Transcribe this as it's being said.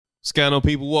What's going on,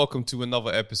 people? Welcome to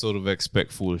another episode of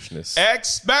Expect Foolishness.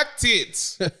 Expect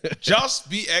it. Just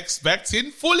be expecting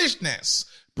foolishness.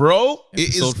 Bro,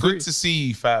 it is good to see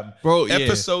you, fam. Bro, yeah.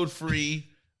 Episode 3.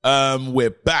 We're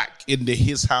back in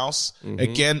his house.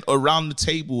 Again, around the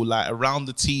table, like around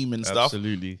the team and stuff.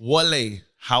 Absolutely. Wale,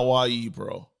 how are you,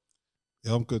 bro?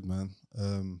 Yeah, I'm good, man.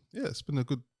 It's been a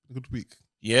good week.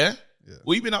 Yeah? Yeah.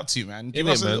 What you been up to, man? Give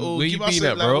us a little, where you been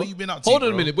at, bro? What you been up to, Hold on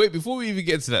bro? a minute. Wait, before we even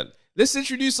get to that, let's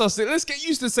introduce us. Let's get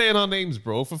used to saying our names,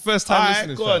 bro, for first time Alright,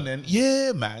 listeners. go fam. on then.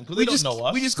 Yeah, man, because they don't know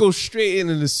us. We just go straight in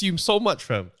and assume so much,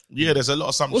 fam. Yeah, there's a lot of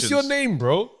assumptions. What's your name,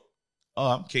 bro? Oh,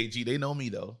 I'm KG. They know me,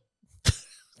 though.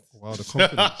 Wow, the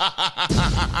confidence.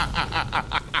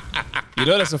 You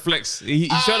know that's a flex. He's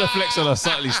trying to flex on us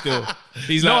subtly still.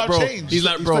 He's No, like, I've bro. changed. He's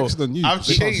like, He's bro. flexing on you. I've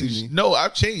They can't see changed. me. No,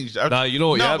 I've changed. Nah, you know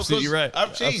what? No, You're absolutely because right.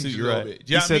 I've changed Absolutely a little right. bit.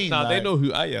 Do you know what I said, mean? nah, they Like- know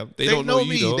who I am. They They don't know know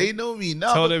me. you, though. They know me.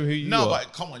 No, Tell but- them who you No, are.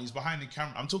 but come on, he's behind the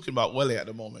camera. I'm talking about Wale at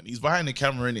the moment. He's behind the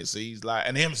camera, innit? So he's like,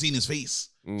 and they haven't seen his face.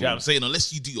 Do you know what I'm saying?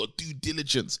 Unless you do your due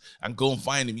diligence and go and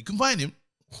find him, you can find him.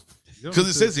 You don't 'Cause need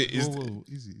it to- says it is- Whoa,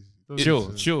 easy. Don't Chill,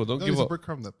 need to- chill. Don't give need to up.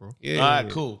 breadcrumb that, bro. Yeah. All right,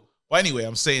 cool. But anyway,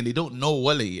 I'm saying they don't know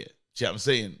Wale yet. Do you know what I'm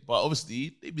saying? But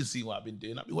obviously, they've been seeing what I've been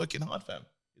doing. I've been working hard, fam.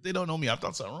 If they don't know me, I've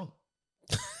done something wrong.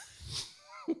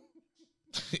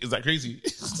 Is that crazy?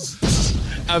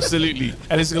 Absolutely.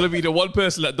 And it's going to be the one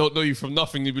person that don't know you from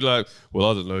nothing. You'd be like,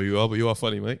 well, I don't know who you are, but you are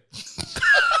funny, mate.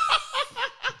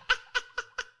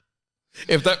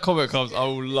 If that comment comes, I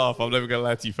will laugh. I'm never going to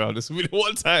lie to you, fam. This will be the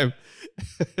one time.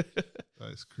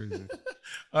 That is crazy.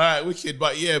 All right, wicked.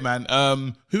 But yeah, man.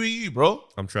 Who are you, bro?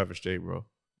 I'm Travis J, bro.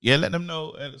 Yeah, let them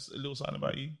know a little something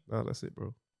about you. No, that's it,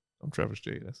 bro. I'm Travis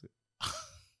J. That's it.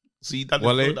 So you done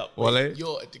Wale, this build up. Wale.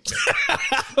 You're a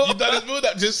dickhead. You done this build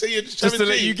up. Just say you're Just to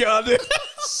let you get on there.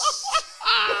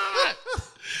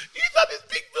 You done this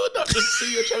big build up. Just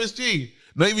say you're Travis G.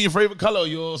 Not even your favorite color,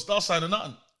 your star sign or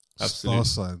nothing. Absolutely.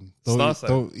 Star sign. Star sign.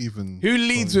 Don't even. Who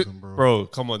leads don't with... even, Bro,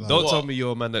 come on. Like, Don't what? tell me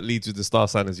you're a man that leads with the star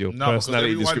sign as your No, because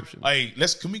personality everyone- description. Hey,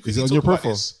 can we quickly Is it on talk your about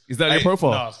profile? this? Is that on your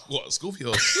profile? Nah, what,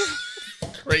 Scorpio?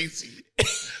 Crazy.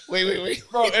 Wait.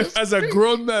 Bro, if, as a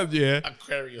grown man, yeah,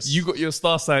 Aquarius. you got your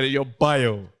star sign in your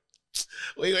bio.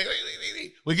 Wait.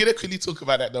 We're gonna quickly talk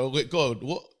about that though. Wait, go on,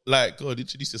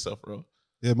 introduce yourself, bro.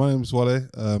 Yeah, my name's Wale.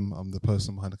 I'm the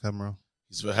person behind the camera.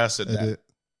 He's rehearsing that Edit.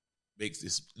 makes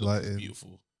this look Lighting.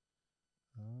 beautiful.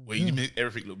 Wait, yeah. you make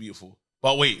everything look beautiful.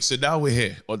 But wait, so now we're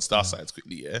here on Star Signs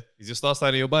quickly, yeah? Is your star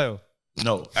sign in your bio?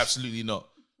 No, absolutely not.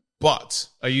 But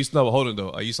Are you no? Hold on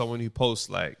though. Are you someone who posts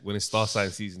like when it's star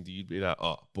sign season? Do you be like,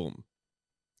 oh, boom,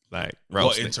 like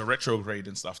got into retrograde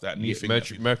and stuff, that new thing. that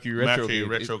Mercury retrograde?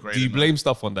 retrograde Do you and blame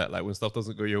stuff on that? Like when stuff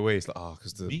doesn't go your way, it's like,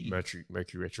 because the Me? Mercury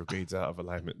retrograde's out of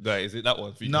alignment. Like, is it that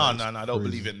one? For you No, guys? I don't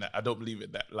believe in that. I don't believe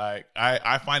in that. Like,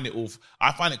 I find it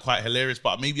I find it quite hilarious,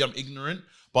 but maybe I'm ignorant.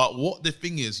 But what the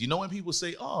thing is, you know, when people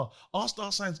say, oh, our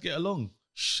star signs get along,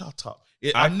 shut up.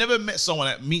 I've never met someone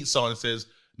that meets someone and says,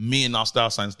 me and our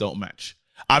star signs don't match.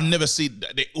 I've never seen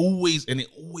that. It always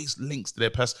links to their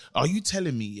person. Are you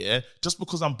telling me, yeah, just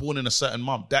because I'm born in a certain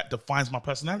month, that defines my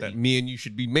personality? That me and you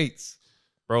should be mates,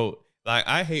 bro. Like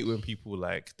I hate when people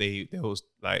like they always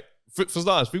like for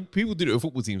starters, people do it with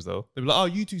football teams though. They're like, oh,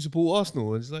 you two support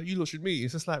Arsenal, and it's like you lot should meet.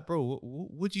 It's just like, bro,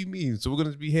 what do you mean? So we're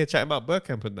gonna be here chatting about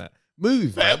Bergkamp and that.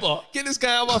 Move, man. Forever. Get this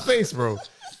guy out of my face, bro.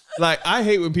 Like I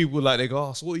hate when people like they go,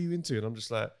 oh, so what are you into? And I'm just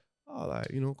like, oh,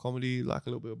 like, you know, comedy, like a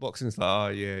little bit of boxing. It's like,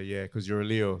 oh, yeah, because you're a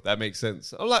Leo. That makes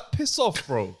sense. I'm like, piss off,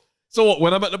 bro. So what,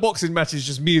 when I'm at the boxing match, it's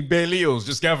just me and bare Leos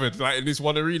just gathered like in this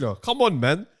one arena. Come on,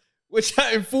 man. We're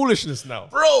chatting foolishness now.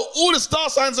 Bro, all the star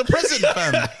signs are present,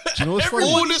 fam. Do you know what's funny?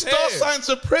 All the Everybody's star here. signs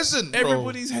are present, bro.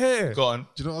 Everybody's here. Go on.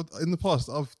 Do you know, in the past,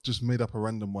 I've just made up a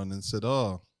random one and said,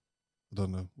 I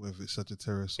don't know, whether it's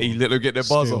Sagittarius or Hey, you let them get their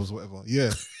bars scales, off. whatever.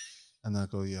 Yeah. And I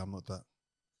go, yeah, I'm not that.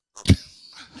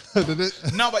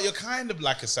 No, but you're kind of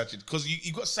like a Sagittarius because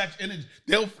you got Sag energy.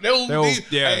 They'll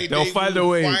find a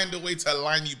way. Find a way to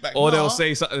line you back. Or Nah, they'll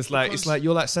say something. It's because- like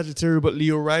you're like Sagittarius but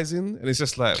Leo rising, and it's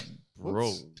just like,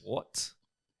 bro, what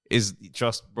is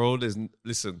just, bro?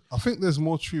 Listen. I think there's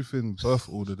more truth in birth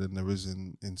order than there is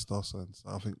in star signs.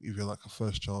 I think if you're like a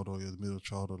first child or you're the middle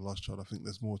child or the last child, I think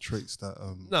there's more traits that.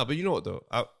 No, but you know what though?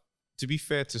 To be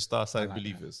fair to star sign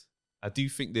believers, I do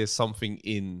think there's something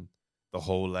in the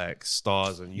whole like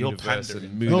stars and You're universe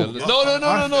pandering. and moon. No,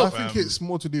 No. I think it's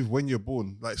more to do with when you're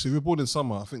born. Like, so if you're born in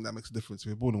summer, I think that makes a difference. If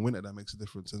you're born in winter, that makes a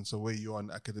difference. And so where you are in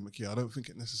the academic year, I don't think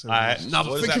it necessarily. Alright, is. No, what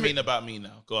but does think that of it- mean about me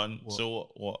now? Go on. What? So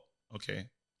what? Okay.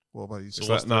 What about you? So It's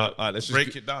what's like, nah, the- all right, let's just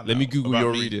break it down Let now me Google about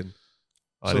your me. reading.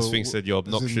 So This thing said you're as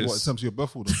in obnoxious. what, in terms of your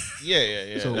birth order?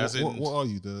 Yeah. So As in, what are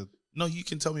you? The No, you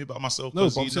can tell me about myself No,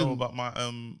 because but you I'm know saying- about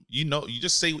my you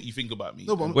just say what you think about me.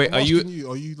 No, but Wait, I'm are asking you-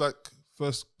 Are you like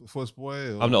first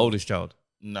boy? Or? I'm the oldest child.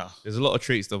 No. There's a lot of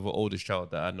traits of an oldest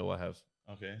child that I know I have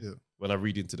Okay. Yeah. when I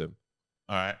read into them.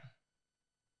 All right.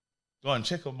 Go on,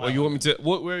 check on my. Or you want me to?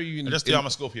 Where are you? In, Just do I'm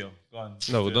a Scorpio. Go on.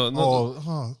 no, Do no, it. no,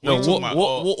 Oh, no. What are you talking about?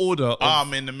 What order? Of,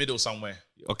 I'm in the middle somewhere.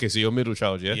 okay, so you're middle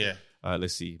child, yeah. Yeah. All right,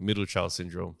 let's see. Middle child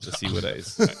syndrome. Let's see what that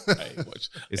is. Hey, watch.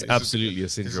 It's Hey, absolutely a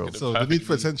this is syndrome. gonna so the need for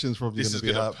perfectly- attention is probably This going is to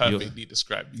be going to high. perfectly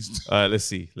describe these. All right, let's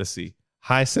see.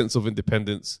 High sense of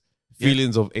independence,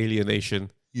 feelings of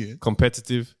alienation, Yeah.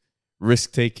 competitive,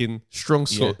 risk taking, strong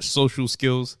Yeah. social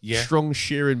skills, Yeah. strong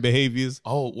sharing behaviors.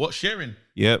 Oh, what sharing?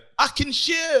 Yep. I can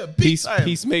share. Big time.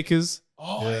 Peacemakers,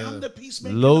 Oh, I am the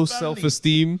peacemaker. in low the family.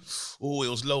 self-esteem, Oh, it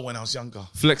was low when I was younger.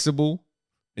 flexible,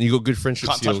 and you got good friendship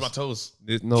Can't skills. touch my toes.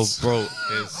 No, bro.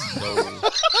 There's no.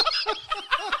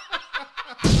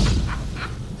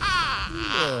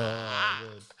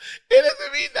 It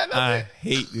doesn't mean that. I Does it?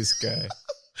 hate this guy.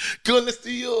 Go on, let's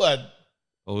do you one.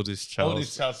 Oldest child.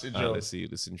 Oldest child syndrome. Let's see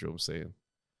what the syndrome saying.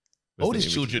 Where's Oldest the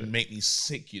image children of it? make me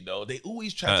sick, you know. They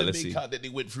always try Alright, to let's make see. out that they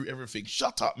went through everything.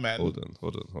 Shut up, man. Hold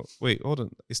on. Wait, hold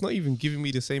on. It's not even giving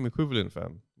me the same equivalent,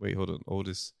 fam. Wait, hold on.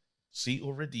 Oldest. See,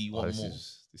 already you Oh, want this more.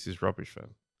 this is rubbish, fam.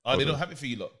 Oh, they hold don't on. have it for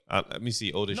you, lot. Let me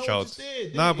see. Oldest No, child. it's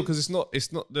there, Nah, dude. because it's not.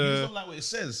 It's not You the. don't like what it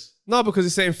says. No, because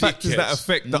it's saying factors that Dickheads.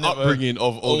 affect the Never upbringing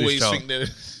of oldest Always child. think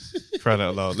that. Crying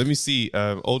out loud. Let me see.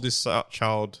 Oldest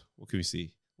child. What can we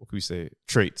see? What can we say?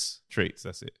 Traits.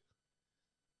 That's it.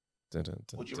 Dun, dun,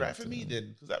 dun, Would you dun, write for me dun. then?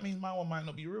 Because that means my one might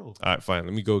not be real. All right, fine.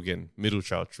 Let me go again. Middle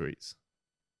child traits.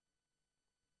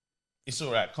 It's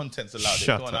all right. Content's allowed.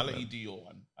 Shut Go on, up, I'll let man. you do your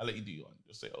one.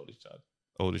 Just say oldest child.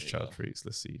 Oldest There you child go. traits.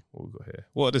 Let's see what we got here.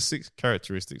 What are the 6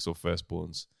 characteristics of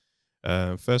firstborns?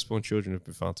 Firstborn children have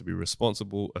been found to be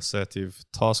responsible, assertive,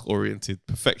 task-oriented,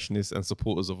 perfectionists, and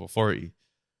supporters of authority.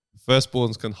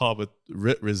 Firstborns can harbor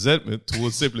resentment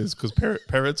towards siblings because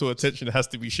parental attention has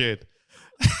to be shared.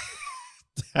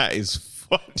 That is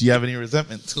funny. Do you have any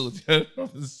resentment towards your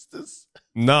brothers and sisters?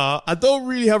 Nah, I don't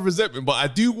really have resentment, but I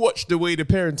do watch the way the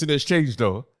parenting has changed,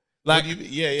 though. Like, What do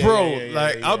you mean? bro,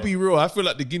 yeah, I'll be real. I feel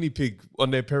like the guinea pig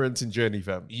on their parenting journey,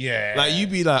 fam. Yeah. Like you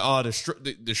be like,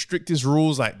 the strictest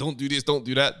rules, like don't do this, don't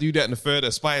do that in the third,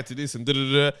 aspire to this, and da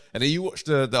da da. And then you watch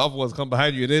the other ones come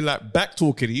behind you, and they're like back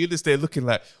talking. And you're just there looking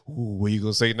like, ooh, what are you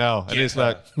gonna say now? And Yeah. it's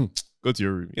like, go to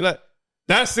your room. You're like,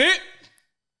 that's it.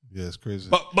 Yeah, it's crazy.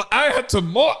 But I had to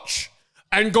march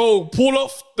and go pull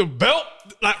off the belt,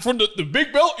 like from the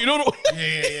big belt. You know what?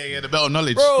 Yeah. The belt of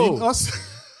knowledge. Bro. Being us,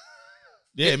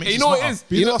 Yeah, it makes You know what it smarter. is?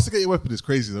 being You know, asked to get your weapon is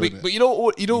crazy, though, isn't it? but you know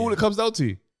what it comes down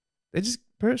to?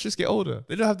 Parents just get older.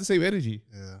 They don't have the same energy.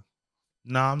 Yeah.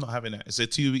 No, I'm not having that. It's a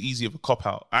too easy of a cop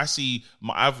out. I see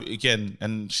again,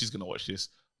 and she's gonna watch this.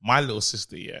 My little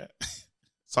sister, yeah.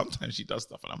 Sometimes she does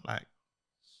stuff, and I'm like,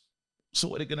 so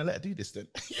what are they gonna let her do this then?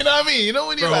 You know what I mean? You know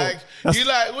when you're Bro,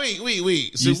 like,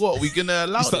 wait. So You- what? We gonna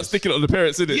allow You start this? sticking it on the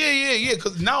parents, innit? Yeah.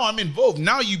 Because now I'm involved.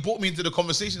 Now you brought me into the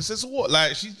conversation. So what?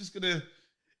 Like she's just gonna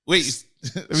wait.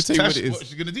 Let me tell you what it is.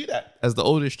 She's gonna do that. As the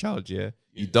oldest child, you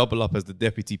double up as the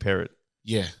deputy parent.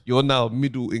 Yeah. You're now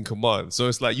middle in command. So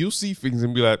it's like you'll see things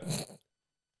and be like,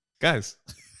 guys,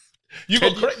 You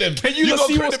gotta correct them. can you not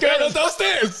gotta see correct what's the going on parents.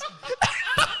 downstairs?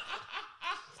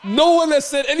 No one has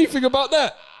said anything about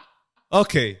that.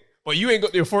 Okay, but you ain't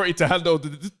got the authority to handle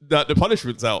the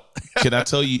punishments out. Can I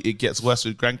tell you, it gets worse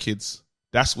with grandkids.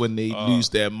 That's when they lose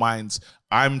their minds.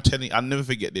 I'm telling you, I'll never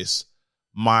forget this.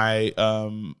 My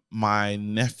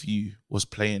nephew was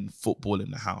playing football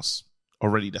in the house.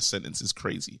 Already, that sentence is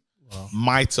crazy. Wow.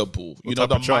 Mitre ball. You know type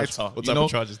the of charge? mitre. What You type know,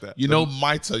 of charge is that? You know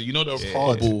mitre. You know the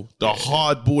hard ball. The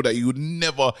hard ball that you would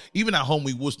never, even at home,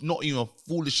 we was not even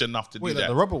foolish enough to Wait, do like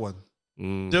that. the rubber one?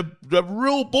 The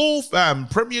real ball, fam.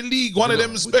 Premier League, one of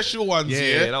them special ones.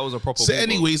 Yeah, that was a proper So, ball,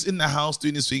 bro. anyways, in the house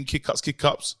doing this thing, kick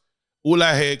ups. All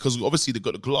I heard, because obviously they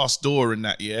got the glass door in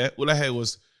that. Yeah, all I heard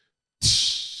was.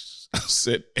 I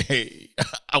said, "Hey,"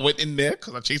 I went in there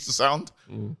because I chased the sound.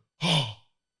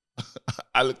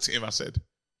 I looked at him. I said,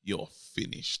 "You're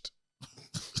finished."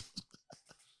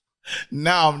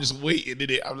 Now I'm just waiting in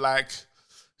it. I'm like,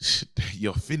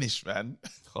 "You're finished, man."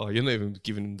 Oh, you're not even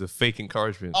giving them the fake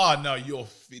encouragement. Oh no, you're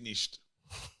finished.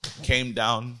 Came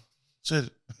down. Said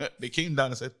they came down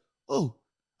and said, "Oh,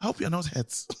 I hope your nose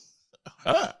heads."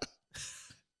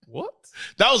 What?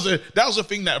 That was the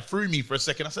thing that threw me for a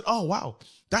second. I said, "Oh wow,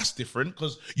 that's different."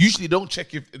 Because usually don't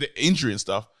check if the injury and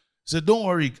stuff. He said, "Don't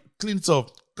worry, clean it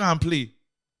off. Go and play."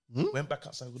 Went back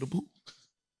outside with a ball.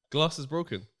 Glass is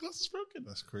broken. Glass is broken.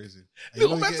 That's crazy.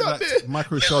 Little And man's you're out getting, there. like,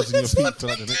 micro Little shards in your man's feet out for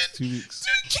like the there next 2 weeks.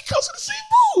 Doing kickouts in the same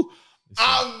ball.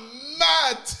 I'm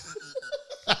mad.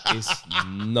 It's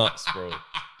nuts, bro.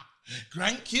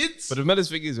 Grandkids? But the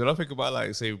maddest thing is, when I think about,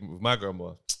 like, say, with my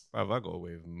grandma, bruv, I got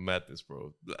away with madness,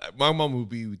 bro. Like, my mum would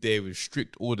be there with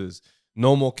strict orders,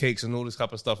 no more cakes and all this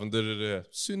type of stuff, and da-da-da. As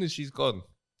soon as she's gone,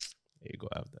 you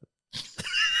got to have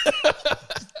that.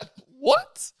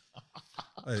 What?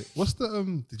 Hey, what's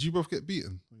the did you both get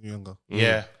beaten when you were younger?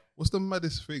 Yeah. What's the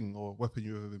maddest thing or weapon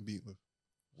you've ever been beaten with?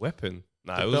 Weapon?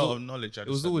 Nah, The it belt was, of knowledge. it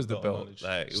was always the belt. knowledge.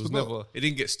 Like, it Just was the belt. never, it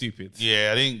didn't get stupid. Yeah,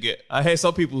 I didn't get. I hear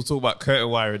some people talk about curtain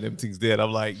wire and them things there, and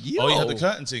I'm like, yo. Oh, you had the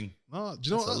curtain thing. No, do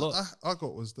you know That's a what lot. I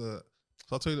got was the.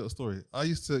 So I'll tell you a little story. I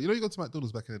used to, you go to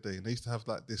McDonald's back in the day, and they used to have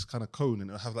like this kind of cone, and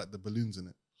it'll have like the balloons in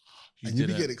it, and you'd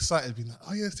be getting excited, being like,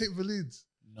 "Oh yeah, let's take balloons."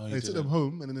 No, And you they took them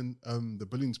home, and then the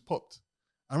balloons popped.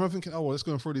 I remember thinking, "Oh well, let's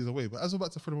go and throw these away." But as I was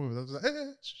about to throw them away, I was like,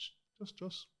 "Hey,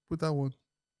 just put that one.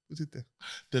 Put it there."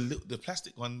 The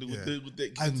plastic one. Yeah. With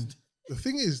the, And the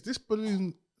thing is, this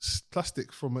balloon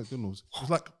plastic from McDonald's was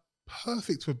like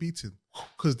perfect for beating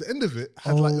because the end of it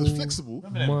had like it was flexible,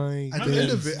 My and the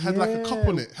end of it had like a cup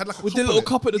on it. Had like a with cup the on little it.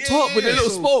 cup at the top, with the Yeah, little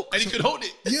so- smoke. and you could hold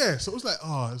it. Yeah, so it was like,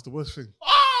 oh, it's the worst thing.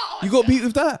 You got beat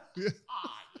with that?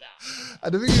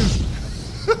 And the thing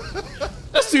is,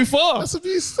 That's too far. that's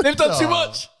abuse. They've done too Nah.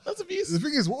 much. That's abuse. The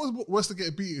thing is, what was worse to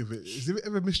get beat with it is if it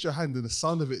ever missed your hand and the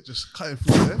sound of it just cutting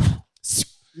through there.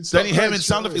 you'd start Then you hear crying him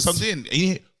sound straight effects. I'm away. doing. And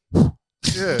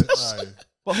you hear, Yeah, aye.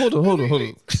 But hold on.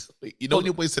 wait, you know when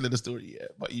your boy's telling the story, yeah,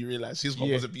 but you realize his one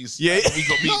Yeah. was abuse. Yeah. And we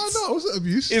got beat. No, it wasn't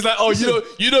abuse. It's like, oh,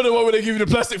 you know the one where they give you the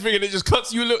plastic thing and it just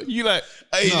cuts you. You like,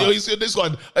 Hey, Nah. you know, you see this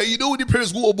one. Hey, you know when your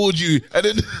parents waterboard you, and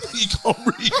then you can't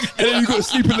breathe. and then you got to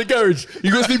sleep in the garage.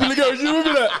 You got to sleep in the garage. You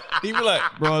remember that? He be like,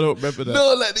 bro, I don't remember that.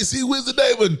 No, like they see where's the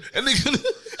diamond, and they gonna.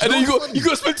 And then you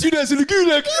got to spend 2 days in the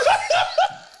gulag.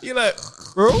 You're like,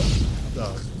 bro,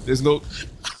 No. there's no.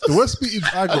 The worst beatings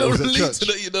I I got don't was at relate church. to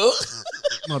that, you know.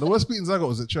 No, the worst beatings I got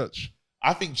was at church.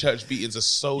 I think church beatings are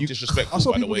so I disrespectful.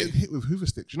 saw By the people way, getting hit with hoover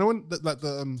sticks. You know when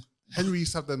the Henry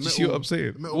used to have the metal. You see what I'm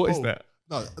saying? the metal What is bowl? that?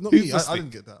 No, not Hoover me. I stick.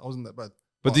 didn't get that. I wasn't that bad.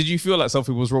 But did you feel like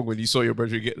something was wrong when you saw your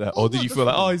brother get that? Oh, Or did no, you feel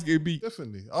like, definitely. oh, he's getting beat?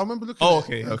 Definitely. I remember looking Oh, at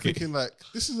okay, it and okay. thinking like,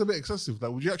 this is a bit excessive.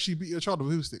 Like, would you actually beat your child with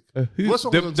a hoover stick? Who- Worst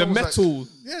one the was when the someone was metal. Like,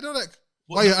 yeah, they're like,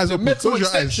 why your eyes the open? metal Close your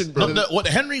eyes. extension, bro. what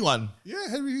the Henry one? Yeah,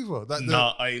 Henry Hoover. Like the,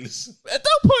 Nah, I listen. At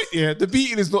that point, yeah, the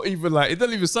beating is not even like, it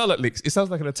doesn't even sound like licks. It sounds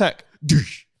like an attack.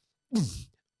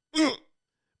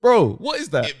 Bro, what is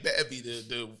that? It better be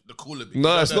the cooler bit. No,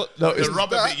 You know, it's not. No, the it's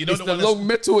rubber that- bit. You know it's the the one that's- long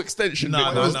metal extension. Nah, bit,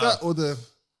 nah, though. was nah. that or the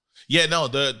Yeah, no,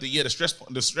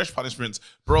 the stretch punishments,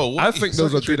 bro. What I think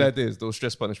those are circuit good training. ideas. Those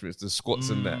stress punishments, the squats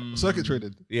and that. circuit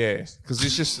traded? Yeah, because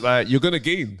it's just like you're gonna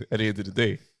gain at the end of the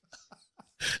day.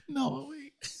 No,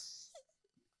 wait.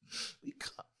 We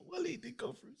can't. Wally did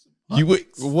go through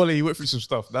some. Wally, you went through some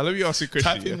stuff. Now let me ask you a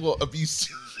question. Type in Yeah? what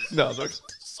abuse. No, I'm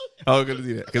not gonna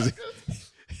do that because.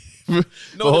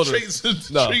 No, hold the on. traits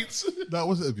and No. treats. That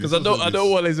wasn't abuse. Because I know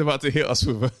Wally's about to hit us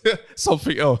with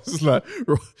something else. It's like,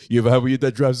 you ever had when your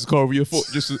dad drives his car over your foot?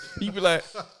 He'd be like,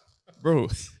 bro,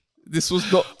 this was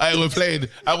not. We're playing,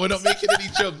 and we're not making any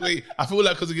jokes. Wait, I feel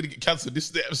like because we're gonna get cancelled. This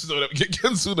is the episode that we get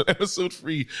cancelled on episode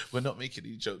 3. We're not making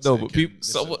any jokes. No, here, but Ken. people,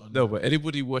 Listen, but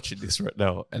anybody watching this right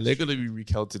now, and they're gonna be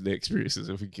recounting their experiences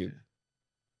and thinking,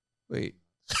 wait,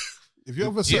 If you're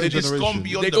of a Yeah, certain it's gone generation,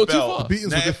 beyond They the go too belt. far. The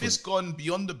beatings Now, were if different. it's gone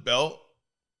beyond the belt,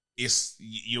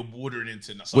 you're bordering into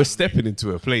something. we're stepping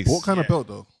into a place. what kind of Yeah. belt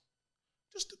though?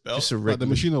 Just the belt. Just a Like the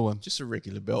regular, Machino one. just a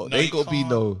regular belt. No, they you ain't got to be can't-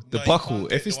 the no, you buckle.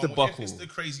 can't If get it's the the one- buckle, if it's the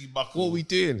crazy buckle. what are we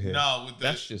doing here? No,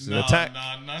 That's just an attack.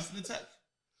 No, it's an attack.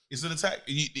 It's an attack.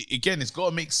 Again, it's got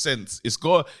to make sense. You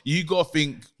got to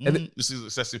think, this is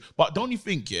excessive. But don't you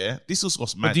think, yeah, this is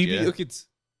what's But mad, do you yeah? beat your kids?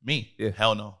 Me? Yeah.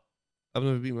 Hell no. I've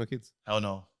never beat my kids. Hell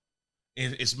no.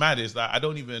 It's mad. It's like, I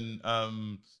don't even,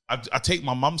 I take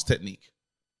my mum's technique.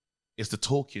 It's the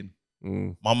talking.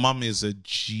 Mm. My mum is a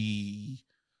G.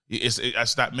 It's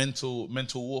that mental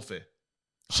warfare.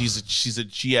 She's a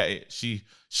G at it. She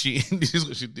this is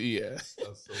what she do. Yeah,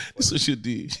 this is what she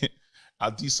do.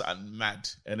 I'll do something mad,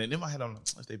 and then in my head I'm like,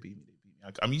 if they beat me, they beat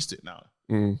me. I'm used to it now.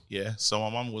 Mm. Yeah. So my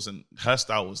mum wasn't. Her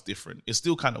style was different. It's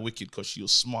still kind of wicked because she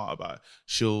was smart about it.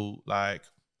 She'll like,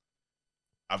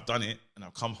 I've done it, and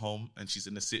I've come home, and she's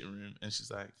in the sitting room, and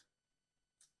she's like,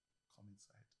 come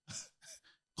inside.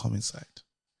 Come inside.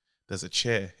 There's a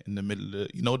chair in the middle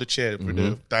of the chair for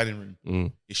the dining room.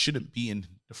 Mm. It shouldn't be in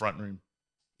the front room.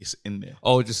 It's in there.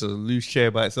 Oh, just a loose chair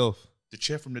by itself. The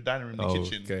chair from the dining room, the Oh,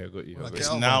 kitchen. okay, I got you. I got Okay,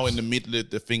 It's you. now in the middle of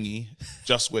the thingy,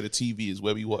 just where the TV is,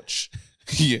 where we watch.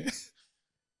 Yeah.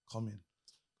 Come in.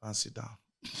 Go and sit down.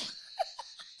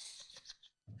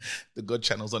 The God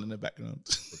channel's on in the background.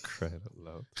 Crying out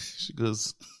loud. She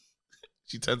goes,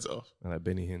 she turns it off. I like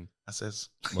Benny Hinn. I says,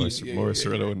 Maurice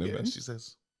Cirillo in there, man. She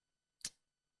says,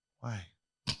 why?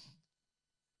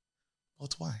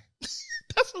 What, why?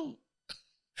 That's all.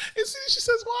 And soon as she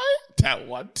says, why? That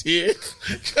one tear.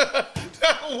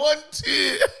 That one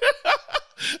tear.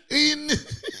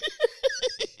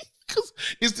 Because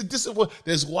it's the disappointment.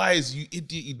 There's whys, you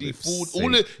idiot, you fool.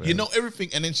 All it, you know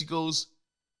everything. And then she goes,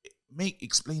 mate,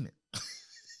 explain it.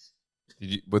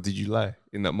 Did you lie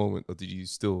in that moment, or did you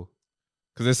still?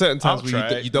 Because there's certain times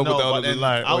where you double down on the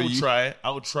lie.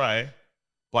 I would try,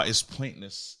 but it's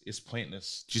pointless. It's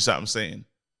pointless. Do you see what I'm saying?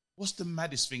 What's the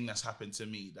maddest thing that's happened to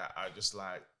me that I just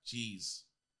like, geez,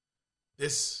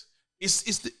 it's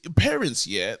the parents,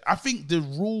 yeah. I think the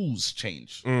rules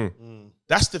change.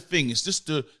 That's the thing. It's just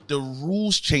the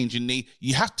rules change, and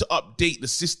you have to update the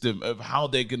system of how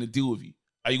they're gonna deal with you.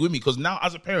 Are you with me? Because now,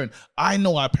 as a parent, I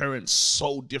know our parents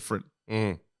so different.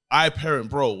 I parent,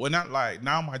 bro. When I like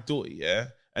now, my daughter, yeah,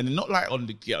 and not like on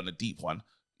the deep one.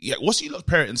 Yeah, what's your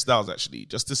parenting styles actually?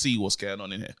 Just to see what's going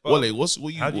on in here. Well,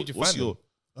 how did you find your?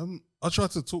 I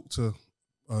tried to talk to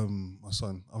my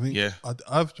son. I think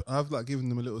I've like given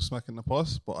them a little smack in the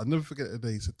past, but I never forget the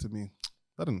day he said to me,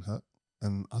 "That didn't hurt,"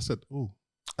 and I said, "Oh."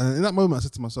 And in that moment, I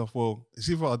said to myself, "Well, it's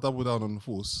either I double down on the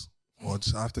force, or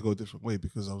I have to go a different way,"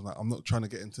 because I was like, I'm not trying to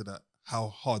get into that. How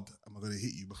hard am I going to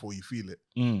hit you before you feel it,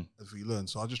 as we learn?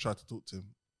 So I just tried to talk to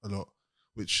him a lot,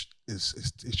 which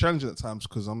is challenging at times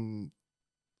because I'm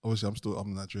a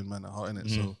Nigerian man at heart, innit?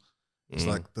 So it's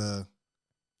like the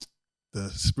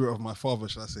spirit of my father,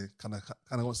 should I say, kind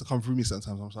of wants to come through me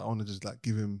sometimes. I'm like, I want to just like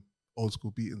give him old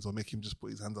school beatings or make him just put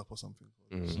his hands up or something.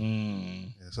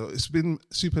 Yeah, so it's been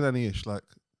super nanny-ish, like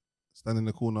stand in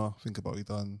the corner, think about what you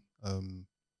done, and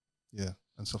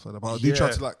stuff like that. But I do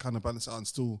try to like kind of balance it out and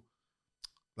still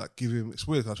like give him. It's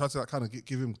weird. I try to like kind of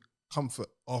give him comfort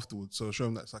afterwards, so show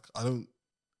him that it's like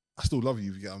I still love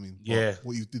you. If you get what I mean. Yeah. But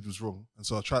what you did was wrong, and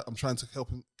so I'm trying to help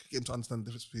him, get him to understand the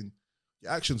difference between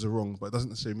your actions are wrong, but it doesn't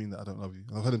necessarily mean that I don't love you.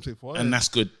 And I've heard him say for a while. And that's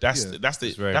good. That's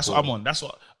what I'm on. That's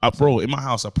what, bro. In my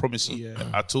house, I promise you,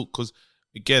 I talk because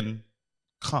again,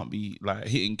 can't be like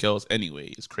hitting girls anyway.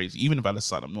 It's crazy. Even if I had a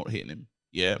son, I'm not hitting him.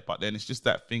 Yeah, but then it's just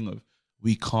that thing of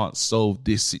we can't solve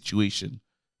this situation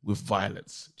with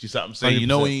violence. Do you see what I'm saying? 100%. You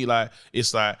know when you like,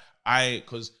 it's like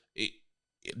because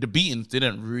the beatings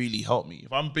didn't really help me.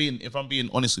 If I'm being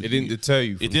honest with you, it didn't deter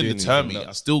you. It didn't deter me.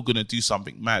 I'm still gonna do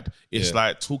something mad. It's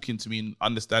like talking to me and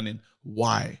understanding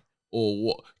why or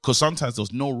what. Because sometimes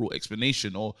there's no real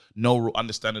explanation or no real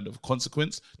understanding of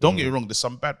consequence. Don't get me wrong. There's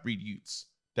some bad breed youths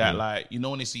that like, you know,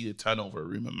 when they see you turn over a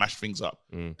room and mash things up,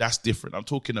 that's different. I'm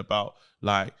talking about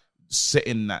like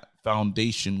setting that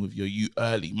foundation with your youth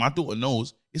early. My daughter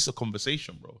knows it's a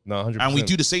conversation, bro. No, 100%. And we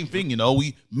do the same thing, you know.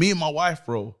 Me and my wife,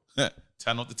 bro.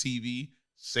 Turn off the TV.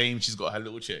 Same. She's got her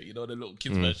little chair. You know, the little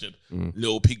kids version.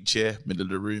 Little pink chair, middle of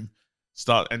the room.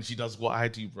 And she does what I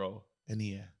do, bro.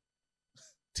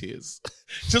 Tears.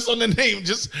 Just on the name.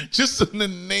 Just on the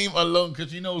name alone.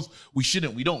 Because she knows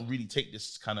we don't really take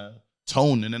this kind of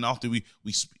tone. And then after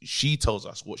she tells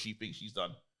us what she thinks she's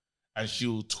done. And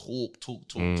she'll talk.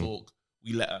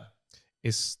 We let her.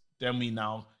 Then we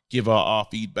now give her our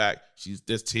feedback.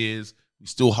 There's tears. We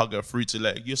still hug her through to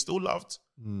let her, you're still loved.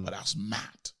 But that's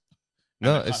mad.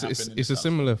 No, it's a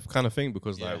similar kind of thing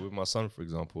because like with my son, for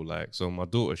example, like so my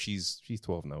daughter, she's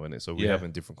 12 now, isn't it? So we're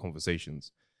having different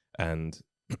conversations, and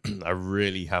I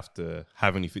really have to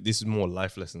have anything. This is more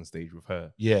life lesson stage with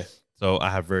her. Yeah. So I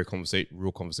have real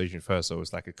conversation with her. So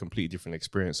it's like a completely different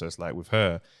experience. So it's like with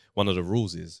her, one of the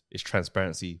rules is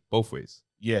transparency both ways.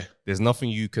 Yeah. There's nothing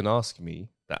you can ask me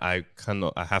that I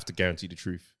have to guarantee the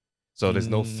truth. So there's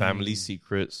no family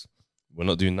secrets. We're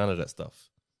not doing none of that stuff.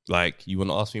 Like, you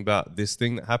want to ask me about this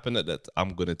thing that happened, that I'm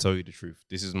going to tell you the truth.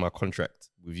 This is my contract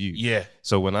with you. Yeah.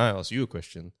 So when I ask you a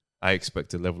question, I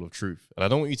expect a level of truth. And I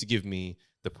don't want you to give me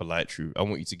the polite truth. I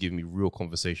want you to give me real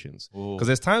conversations. Because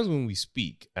there's times when we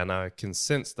speak and I can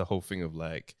sense the whole thing of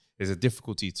like, there's a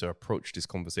difficulty to approach this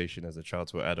conversation as a child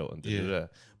to an adult and da-da-da.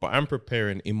 But I'm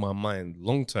preparing in my mind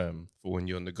long-term for when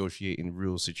you're negotiating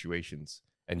real situations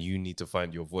and you need to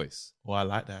find your voice. Oh, I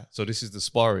like that. So this is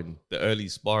the early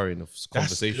sparring of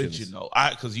conversations. That's good, you know.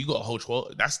 Because you got a whole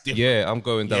 12. That's different. Yeah, I'm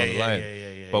going down the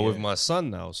line. But with my my son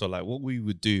now, so like what we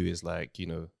would do is like, you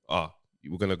know,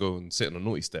 we're going to go and sit on a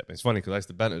naughty step. And it's funny because I used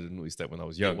to banter the naughty step when I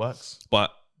was young. It works.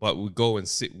 But we go and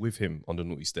sit with him on the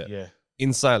naughty step. Yeah.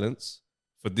 In silence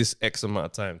for this X amount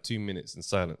of time, 2 minutes in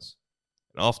silence.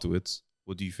 And afterwards,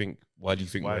 what do you think? Why do you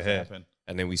think we're here?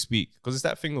 And then we speak. Because it's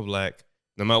that thing of like,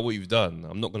 no matter what you've done,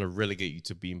 I'm not going to relegate you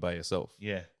to being by yourself.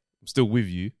 Yeah. I'm still with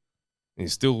you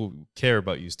and still care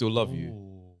about you, still love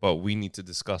you. But we need to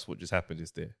discuss what just happened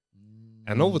is there.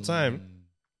 And over time,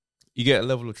 you get a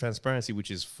level of transparency,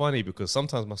 which is funny because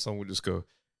sometimes my son would just go,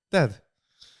 Dad,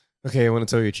 okay, I want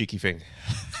to tell you a cheeky thing.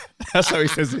 That's how he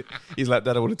says it. He's like,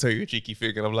 Dad, I want to tell you a cheeky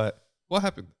thing. And I'm like, what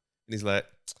happened? And he's like,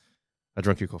 I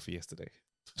drank your coffee yesterday.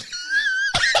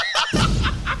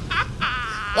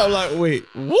 I'm like, wait,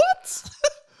 what?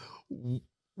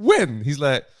 When? He's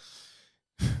like,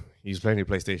 you was playing your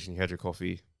PlayStation, you had your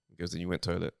coffee. He goes, then you went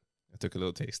toilet. I took a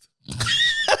little taste. I'm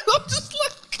just like,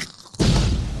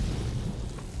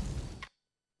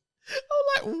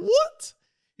 what?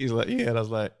 He's like, yeah. And I was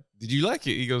like, did you like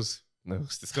it? He goes, no,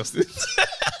 it's disgusting.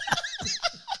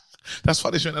 That's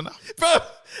punishment enough. Bro.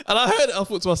 And I heard it, I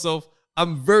thought to myself,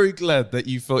 I'm very glad that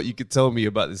you felt you could tell me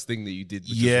about this thing that you did.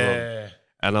 Which is wrong.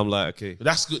 And I'm like, okay. But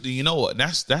that's good. You know what?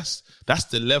 That's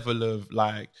the level of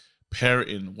like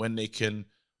parenting when they can,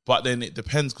 but then it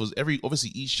depends because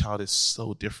obviously each child is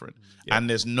so different. Yeah. And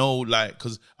there's no like,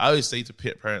 because I always say to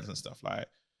parents and stuff like,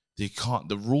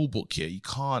 the rule book here,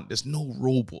 there's no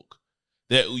rule book.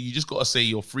 You just got to say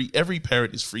you're free. Every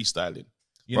parent is freestyling.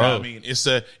 You know what I mean? It's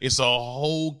a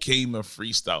whole game of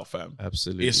freestyle, fam.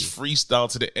 Absolutely. It's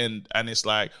freestyle to the end. And it's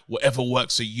like, whatever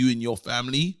works for you and your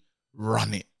family,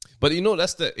 run it. But you know,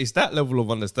 it's that level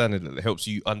of understanding that helps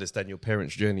you understand your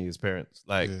parents' journey as parents,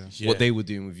 like what they were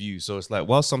doing with you. So it's like,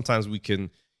 while sometimes we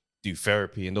can do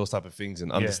therapy and those type of things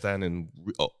and understand and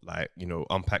like, you know,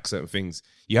 unpack certain things,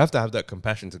 you have to have that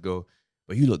compassion to go,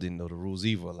 but you lot didn't know the rules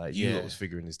either. Like you lot was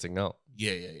figuring this thing out.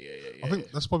 Yeah. I think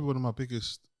that's probably one of my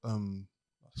biggest, I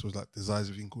suppose, like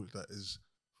desires, if you can call it that, is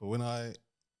for when I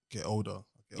get older,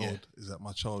 old, is that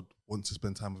my child wants to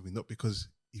spend time with me, not because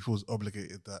he feels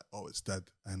obligated that, it's Dad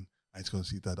and I need to go and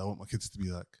see Dad. I want my kids to be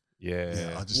like,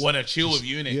 I just want to chill with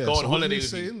you, innit? Go on holiday with you.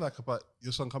 Saying like about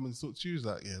your son coming to talk to you is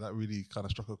like, that really kind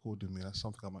of struck a chord in me. That's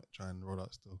something I might try and roll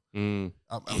out still. An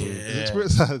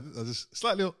experience I just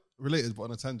slightly related, but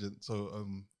on a tangent. So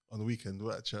on the weekend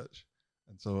we're at church,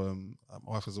 and so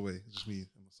my wife was away, just me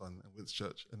and my son, and we went to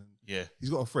church. And then he's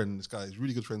got a friend. This guy he's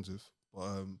really good friends with,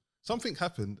 but something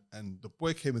happened, and the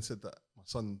boy came and said that my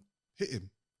son hit him.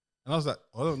 And I was like,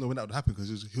 I don't know when that would happen because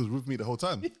he was with me the whole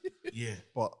time.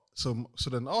 But so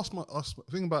then ask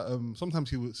thing about sometimes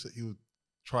he would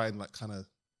try and like kind of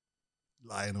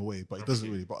lie in a way, but he doesn't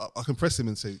really. But I can press him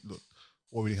and say, look,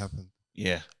 what really happened?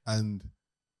 And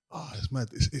it's mad.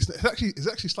 It's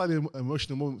actually slightly an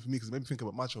emotional moment for me because it made me think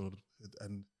about my childhood.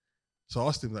 And so I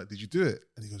asked him like, did you do it?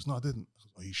 And he goes, no, I didn't. I was,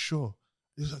 are you sure?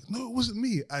 He was like, no, it wasn't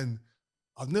me. And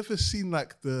I've never seen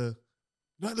like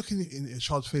not looking in a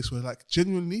child's face where like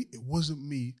genuinely it wasn't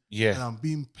me, and I'm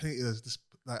being painted as this,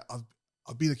 like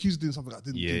I've been accused of doing something I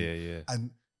didn't do,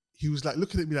 and he was like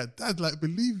looking at me like, Dad, like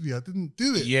believe me, I didn't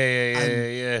do it.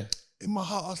 Yeah. In my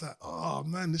heart, I was like, oh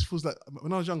man, this feels like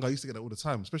when I was younger, I used to get that all the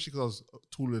time, especially because I was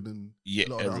taller than a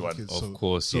lot of other kids. Of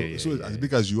course, so as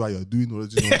big as you are, you're doing all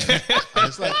the and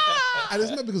it's like, and it's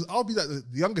not because I'll be like the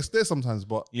youngest there sometimes,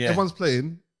 but everyone's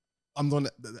playing. I'm the one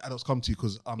that the adults come to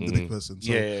because I'm the big person.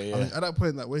 So, I mean, at that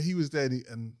point, like when he was there and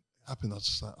it happened, I was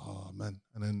just like, oh man.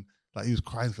 And then like he was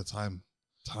crying for time.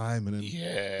 And then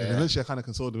and eventually I kind of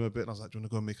consoled him a bit and I was like, do you want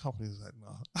to go and make up? And he was like,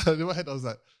 no. And in my head I was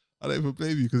like, I don't even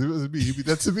blame you because if it was me, he'd be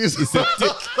dead to me. He's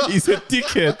a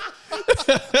dickhead.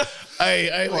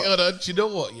 Hey, wait, hold on. Do you know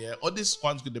what? Yeah, on this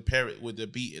one's with the parent with the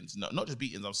beatings. No, not just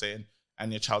beatings. I'm saying,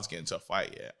 and your child's getting into a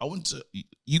fight. Yeah,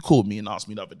 you called me and asked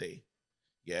me the other day.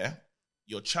 Yeah.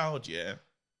 Your child,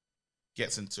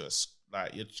 gets into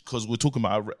because we're talking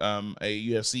about a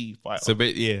UFC fight. So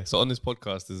on this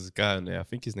podcast, there's a guy on there. I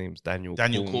think his name's Daniel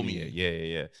Cormier.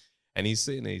 Yeah. And he's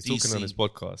sitting there, he's talking on his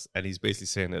podcast, and he's basically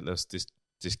saying that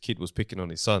this kid was picking on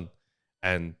his son,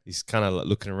 and he's kind of like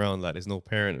looking around like there's no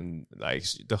parent, and like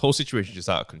the whole situation just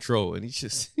out of control, and he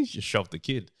just shoved the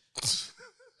kid,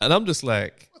 and I'm just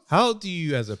like, how do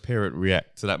you as a parent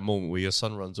react to that moment where your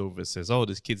son runs over and says, "Oh,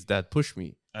 this kid's dad pushed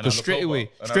me"? Because straight away,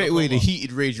 the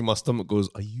heated rage in my stomach goes,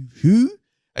 "Are you who?"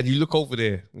 And you look over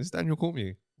there. It's Daniel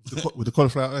Cormier with the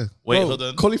cauliflower ear. Wait, hold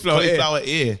on. Cauliflower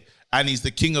ear, and he's the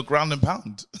king of ground and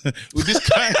pound. With this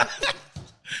guy,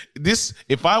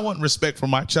 if I want respect from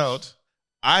my child,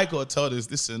 I gotta tell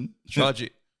this. Listen, charge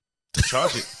it.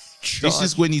 This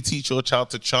is when you teach your child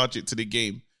to charge it to the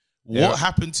game. What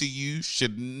happened to you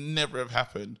should never have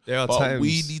happened. But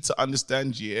we need to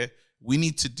understand, we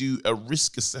need to do a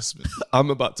risk assessment.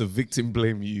 I'm about to victim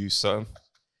blame you, son.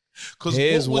 Because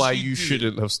here's why you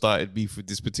shouldn't have started beef with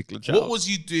this particular child. What was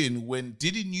you doing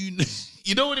didn't you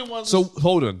you know what it was? So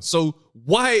hold on. So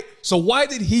why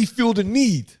did he feel the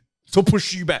need to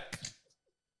push you back?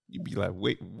 You'd be like,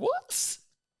 wait, what?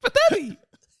 But Daddy,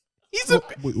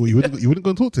 you wouldn't go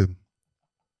and talk to him?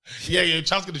 Yeah, your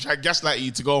child's gonna try and gaslight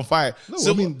you to go and fight. No,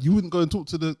 so, I mean you wouldn't go and talk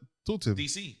to him.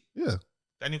 DC. Yeah.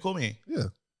 Daniel Cormier? Yeah.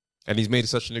 And he's made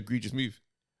such an egregious move.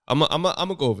 I'm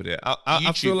gonna go over there.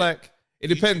 I feel like it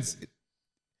depends.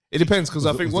 It depends because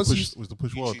I think once the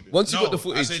push wild. Once you got the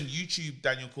footage, I said YouTube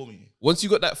Daniel Cormier. Once you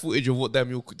got that footage of what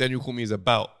Daniel Cormier is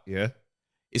about, yeah,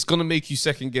 it's gonna make you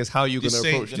second guess how you're gonna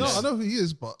approach this. No, I know who he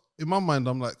is, but in my mind,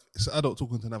 I'm like, it's an adult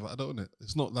talking to another adult, isn't it?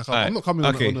 It's not like I'm not coming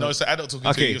on. No, it's an adult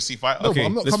talking to a UFC fighter. No, but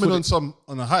I'm not coming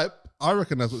on a hype. I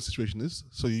recognize what the situation is.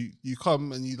 So you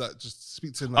come and you like just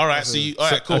speak to him. Like, all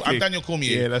right, cool. Okay. I'm Daniel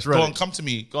Cormier. Yeah, that's right. Go on, come to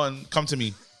me. Go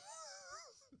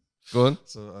on.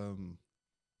 So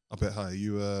I bet hi.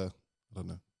 You I don't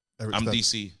know. Eric's I'm dad.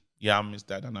 DC. Yeah, I'm his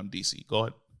dad and I'm DC. Go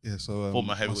on. Yeah, so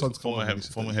former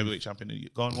heavyweight champion.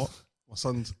 Go on, what? My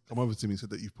son's come over to me and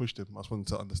said that you've pushed him. I just wanted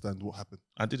to understand what happened.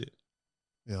 I did it.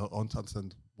 Yeah, I want to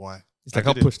understand why. It's like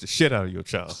I pushed the shit out of your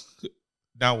child.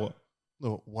 Now what?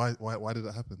 No, why did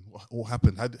that happen? What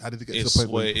happened? How did it get to the It's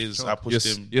point where where it is. I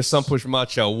pushed him. Your son pushed my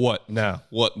child. What now?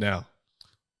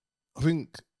 I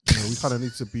think we kind of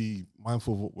need to be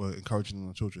mindful of what we're encouraging in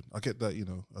our children. I get that,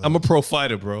 I'm a pro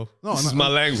fighter, bro. No, this is my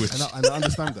language. And I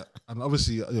understand that. And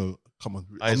obviously, come on.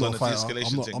 I'm not a fighter.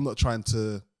 I'm not trying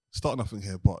to start nothing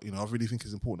here, but, I really think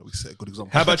it's important that we set a good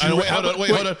example. How about you?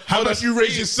 Hold on. How about you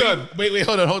raise your son? Wait,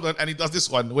 hold on. And he does this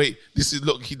one. Wait,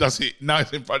 he does it. Now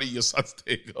it's in front of your son's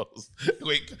day goes.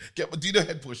 Wait, do the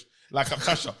head push like a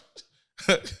kasha.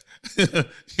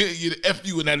 You F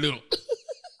you in that little.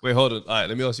 Wait, hold on. All right,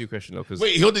 let me ask you a question though.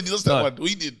 Wait, he did that one.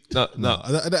 We did. No.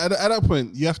 At that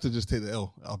point, you have to just take the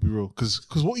L. I'll be real, because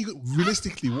what are you going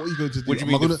to do? What do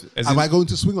you mean? Am I going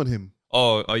to swing on him?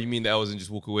 Oh, you mean the L's and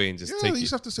just walk away and just take it? You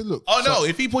just have to say, look. Oh no,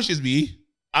 if he pushes me,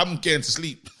 I'm getting to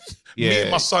sleep. Yeah. Me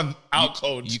and my son out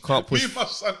cold. You can't push. Me and my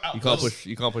son out You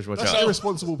can't push my That's child.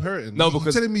 irresponsible parenting. No, you're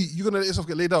because telling me you're gonna let yourself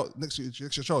get laid out next to your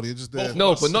child. You're just there.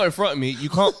 No, but not in front of me. You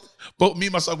can't. But me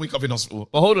and my son wake up in hospital.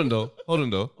 But hold on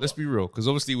though. Let's be real, because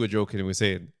obviously we're joking and we're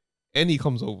saying, Annie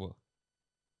comes over.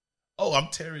 Oh, I'm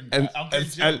tearing. And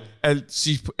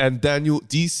Daniel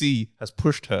DC has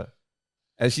pushed her,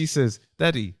 and she says,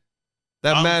 "Daddy,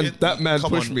 that man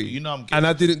pushed me. And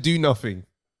I didn't do nothing.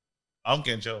 I'm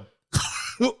getting jail.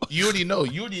 You already know.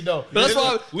 That's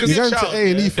why you're going to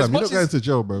A&E, fam. You're not going to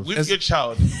jail, bro. With your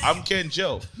child, I'm getting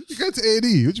jail. You're going to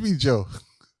A&E. What do you mean jail?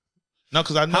 No,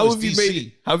 because I know it's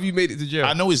DC. How have you made it to jail?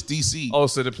 I know it's DC. Oh,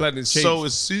 so the plan is changed. So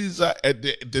as soon as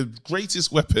the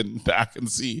greatest weapon that I can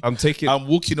see, I'm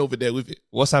walking over there with it.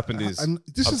 What's happened is I'm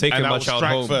taking my child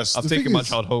home first. I'm taking my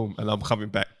child home and I'm coming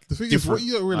back. The thing is, what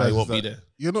you don't realize is that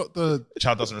you're not the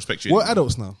child doesn't respect you. We're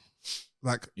adults now.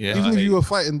 Like, even if you were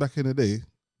fighting back in the day,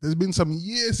 there's been some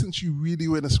years since you really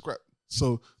were in a scrap.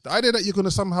 So the idea that you're going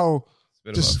to somehow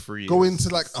just go into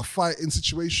like a fighting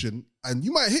situation and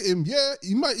you might hit him,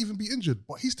 he might even be injured,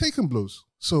 but he's taken blows.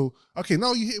 So, okay,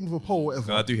 now you hit him with a pole or whatever.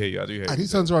 No, I do hear you. And he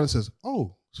turns around and says,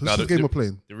 oh, so this is a game of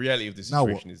playing. The reality of the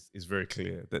situation is very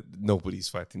clear that nobody's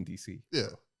fighting DC. Yeah.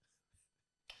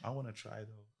 I want to try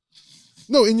though.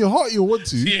 No, in your heart you want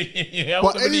to. Yeah, I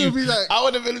want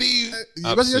to believe.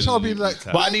 Imagine your child being like,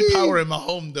 but I need power in my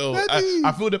home though.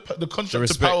 I feel the construct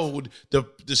of power would the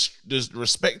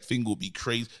respect thing will be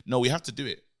crazy. No, we have to do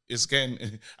it. It's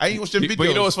getting. I ain't watched the videos. But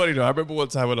you know what's funny though? I remember one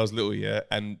time when I was little,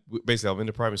 and basically I'm in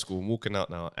the primary school, I'm walking out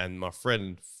now, and my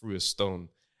friend threw a stone,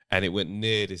 and it went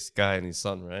near this guy and his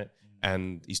son, right?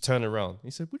 And he's turned around. He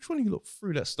said, which one of you lot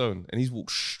threw that stone? And he's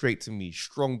walked straight to me,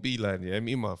 strong beeline. Yeah,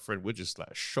 me and my friend, we're just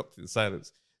like shocked in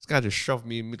silence. This guy just shoved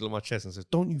me in the middle of my chest and says,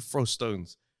 don't you throw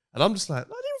stones. And I'm just like, I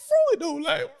didn't throw it though.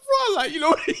 Like, bro, like, you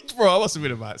know, bro, I must have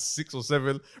been about 6 or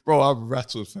 7. Bro, I'm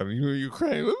rattled, fam. You know, you're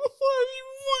crying. Like,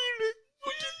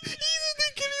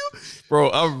 bro,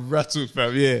 I'm rattled,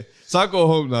 fam. Yeah. So I go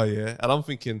home now, yeah, and I'm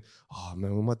thinking, oh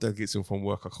man, when my dad gets in from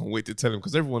work, I can't wait to tell him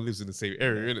because everyone lives in the same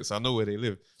area, innit? So I know where they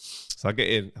live. So I get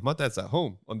in, and my dad's at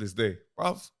home on this day. Bro,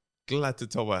 I'm glad to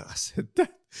tell I said, Dad,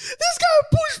 this guy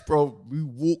pushed, bro. We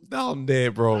walked down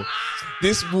there, bro.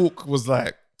 This walk was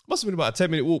like, must have been about a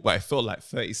 10-minute walk, but it felt like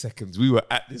 30 seconds. We were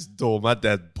at this door. My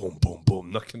dad, boom, boom,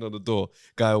 boom, knocking on the door.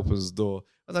 Guy opens the door.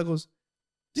 And I goes,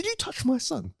 did you touch my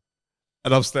son?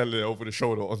 And I'm standing there over the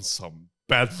shoulder on some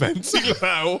bad fancy. Like,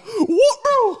 what,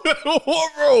 bro?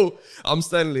 What, bro? I'm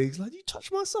standing there. He's like, you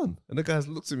touched my son? And the guy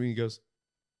looks at me and goes,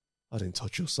 I didn't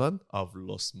touch your son. I've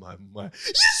lost my mind. Yes,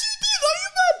 you did.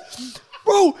 Are you mad?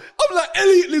 Bro, I'm like,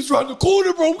 Elliot lives around the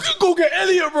corner, bro. We can go get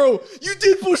Elliot, bro. You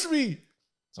did push me.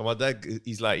 So my dad,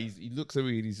 he's like, he looks at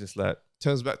me and he's just like,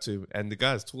 turns back to him. And the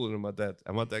guy's taller than my dad.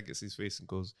 And my dad gets his face and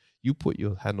goes, you put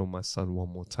your hand on my son one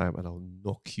more time and I'll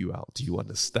knock you out. Do you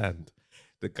understand?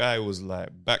 The guy was like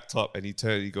backed up and he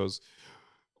turned, he goes,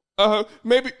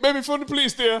 maybe from the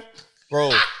police there.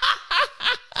 Bro.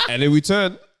 And then we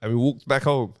turned and we walked back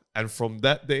home. And from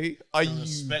that day, are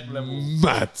you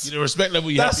mad? The respect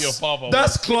level you have for your father.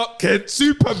 That's Clark Kent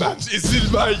Superman. It's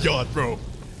in my yard, bro.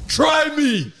 Try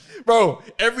me. Bro,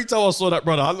 every time I saw that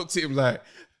brother, I looked at him like,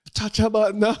 touch a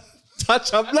button now.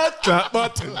 Touch a blood trap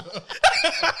button.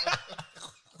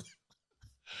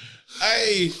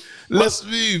 Hey, let's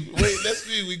move. Wait, let's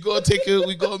move. We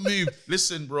gotta move.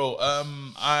 Listen, bro.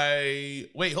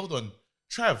 Wait, hold on.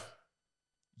 Trav,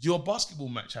 your basketball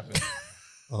match happened.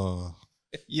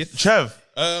 Yeah. Trav,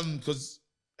 because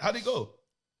how'd it go?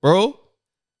 Bro,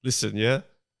 listen, yeah.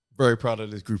 Very proud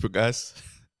of this group of guys.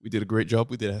 We did a great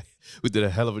job. We did a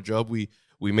hell of a job. We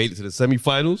made it to the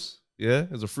semifinals. Yeah,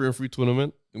 it was a 3-on-3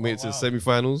 tournament. We made it to the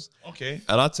semifinals. Okay.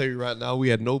 And I'll tell you right now, we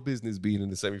had no business being in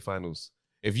the semifinals.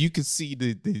 If you could see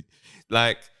the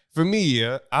like, for me,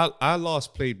 yeah, I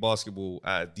last played basketball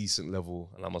at a decent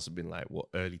level, and I must have been like,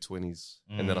 early 20s.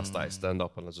 And then I started stand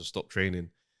up and I just stopped training.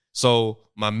 So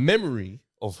my memory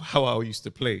of how I used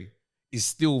to play is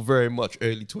still very much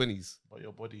early 20s. But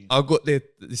your body... I got there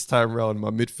this time around in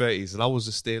my mid-30s, and I was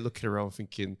just there looking around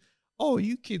thinking, oh,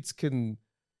 you kids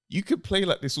you can play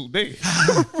like this all day.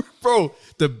 Bro,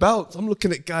 the bounce, I'm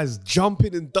looking at guys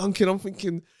jumping and dunking. I'm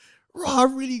thinking, bro,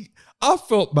 I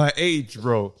felt my age,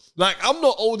 bro. Like, I'm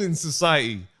not old in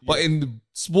society, but in the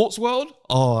sports world,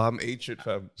 I'm ancient,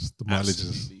 fam. The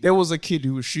mileages. There was a kid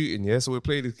who was shooting, yeah? So we're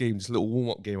playing this game, this little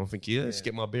warm-up game. I'm thinking, let's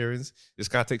get my bearings. This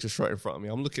guy takes a shot in front of me.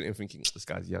 I'm looking at him thinking, this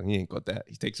guy's young. He ain't got that.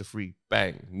 He takes a free,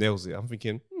 bang, nails it. I'm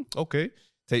thinking, okay.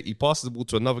 He passes the ball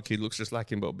to another kid, looks just like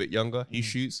him, but a bit younger. He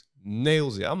shoots,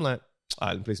 nails it. I'm like, all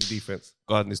right, let me play some defense.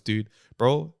 Guarding this dude.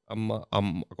 Bro, I got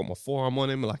my forearm on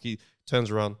him. Like, he turns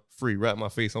around, free, right in my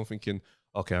face. I'm thinking,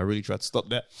 okay, I really tried to stop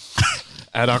that.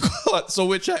 And I got, so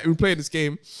we're chatting, we're playing this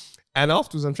game. And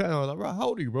afterwards, I'm chatting. I was like, right, how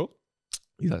old are you, bro?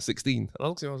 He's like 16. And I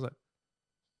looked at him, I was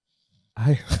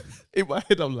like, in my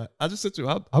head, I'm like, I just said to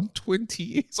him, I'm 20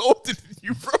 years older than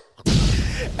you, bro.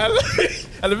 And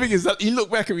the thing is that he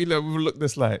looked back at me like, we looked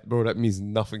this like, bro, that means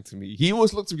nothing to me. He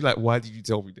always looked at me like, why did you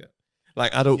tell me that?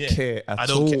 Like, I don't care at all. I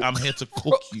don't care. I'm here to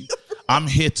cook you. I'm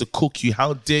here to cook you.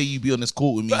 How dare you be on this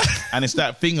court with me? And it's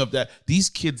that thing of that these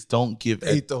kids don't give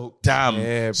a damn.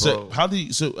 Yeah, bro. So how do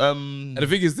you? So And the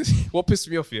thing is, this what pissed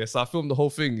me off. Yeah, so I filmed the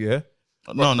whole thing. Yeah.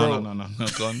 No.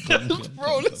 Go on.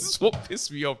 Bro, this is what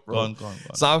pissed me off, bro. Go on.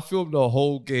 So I filmed the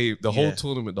whole game, the whole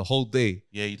tournament, the whole day.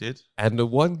 Yeah, you did. And the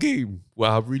one game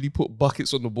where I really put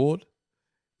buckets on the board,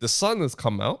 the sun has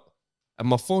come out and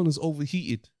my phone is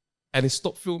overheated and it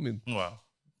stopped filming. Wow.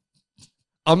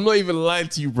 I'm not even lying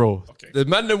to you, bro. Okay. The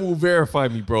man that will verify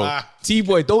me, bro.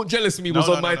 T-Boy, don't jealous me, was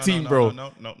on my team, bro.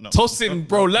 No. Tossing,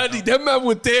 bro. Laddie, that man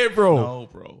was there, bro.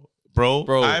 No,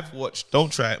 bro. I've watched.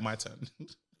 Don't try it. My turn.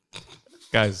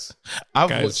 Guys,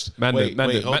 watched. Wait,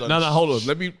 hold on.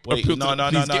 Let me appeal. No.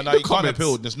 You can't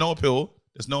appeal. There's no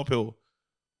appeal.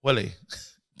 Wally,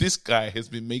 this guy has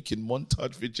been making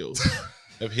montage videos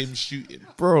of him shooting.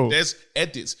 Bro. There's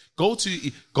edits. Go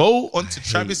onto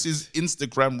Travis's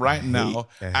Instagram right now,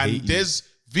 and there's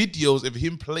videos of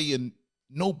him playing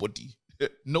nobody.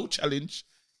 No challenge.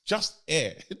 Just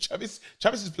air. Travis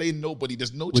is playing nobody.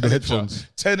 There's no with challenge. the headphones.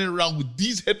 Turning around with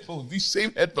these headphones, these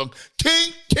same headphones.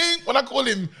 King. When I call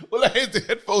him, all I hear is the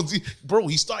headphones.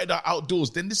 He started out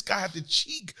outdoors. Then this guy had the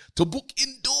cheek to book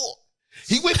indoor.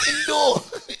 He went indoor.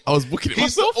 I was booking it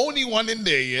myself. He's the only one in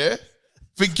there, yeah?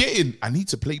 Forgetting, I need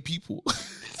to play people.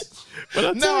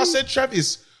 Now I said,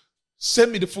 Travis,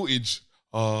 send me the footage.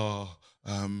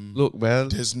 Look, man.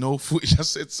 There's no footage. I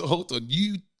said, so hold on.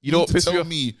 You know what pissed tell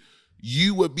me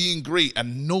you were being great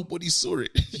and nobody saw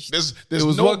it. There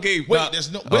was one game. Wait,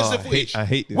 there's no. Where's the footage? I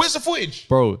hate this. Where's the footage?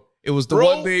 Bro, it was the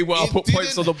one day where I put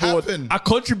points on the board. Happen. I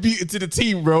contributed to the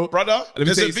team, bro. Brother,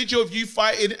 there's a video of you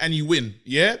fighting and you win.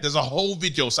 Yeah? There's a whole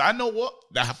video. So I know what?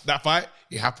 That fight,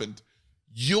 it happened.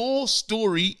 Your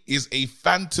story is a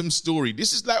phantom story.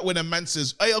 This is like when a man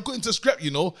says, hey, I'll go into scrap,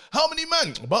 you know. How many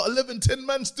man? About 11, 10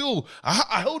 man still.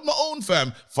 I hold my own,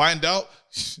 fam. Find out.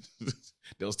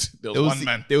 There was one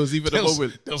man. There was even a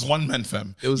moment. There was one man,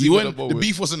 fam. The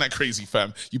beef wasn't that crazy,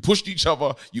 fam. You pushed each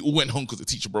other. You all went home because the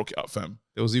teacher broke it up, fam.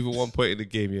 There was even one point in the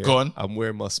game, yeah. Go on. I'm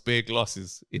wearing my spare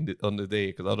glasses on the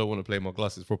day because I don't want to play my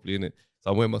glasses properly, innit?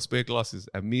 So I'm wearing my spare glasses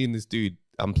and me and this dude,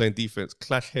 I'm playing defense,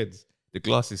 clash heads. The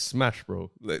glasses smash,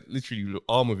 bro. Like, literally, the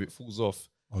arm of it falls off.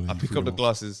 I pick up the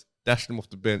glasses, dash them off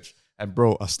the bench, and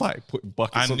bro, I started putting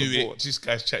buckets on the board. I knew it. This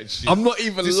guy's chatting shit. I'm not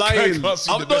even lying.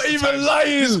 I'm not even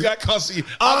lying. This guy can't see.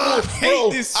 I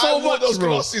hate this so much, those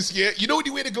bro. glasses, yeah? You know when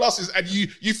you wear the glasses and you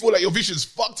feel like your vision's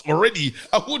fucked already?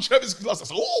 I wore Travis'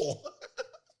 glasses. Oh!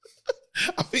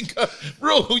 I think,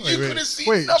 bro, you could have seen.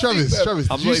 Wait, nothing,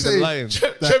 Travis, I'm not even lying.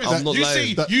 Travis, I'm not you lying.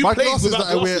 see, that you my played glasses without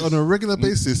that I wear on a regular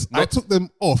basis, I took them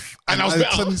off and I was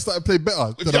better. suddenly started playing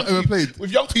better with than I've ever played.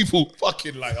 With young people,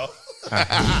 fucking liar.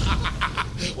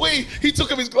 Wait, he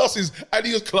took off his glasses and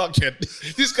he was Clark Kent.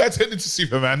 This guy turned into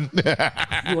Superman. You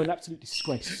are an absolute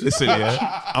disgrace. Listen,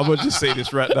 yeah, I'm gonna just say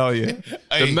this right now, yeah.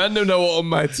 Hey. The man don't know what on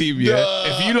my team, yeah.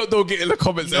 If you don't get in the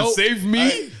comments and save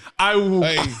me, I will.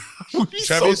 Hey, will be Travis,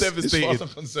 so as far devastated. as I'm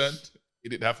concerned, it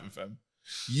didn't happen, fam.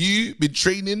 You been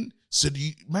training,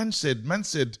 man said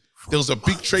there was a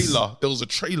big trailer, there was a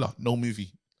trailer, no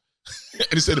movie. And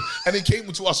he said, and he came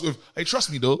to us with, hey,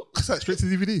 trust me though. It's like straight to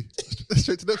DVD,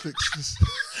 straight to Netflix.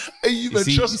 Hey, you man,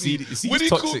 trust me. You see, When he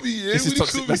toxic. called me, This is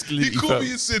toxic he masculinity, called fam.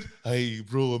 me and said, hey,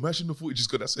 bro, imagine the footage is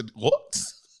good. I said, what?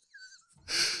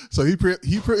 So he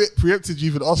preempted you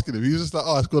even asking him. He was just like,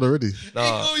 "Oh, it's good already."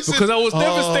 Nah, He said, because I was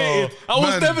devastated. I was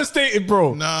man. devastated,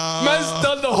 bro. Nah. Man's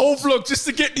done the whole vlog just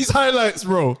to get these highlights,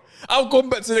 bro. I've gone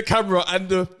back to the camera and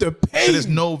the pain. So there's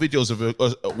no videos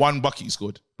of one bucket he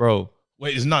scored. Bro,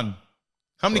 Wait, there's none.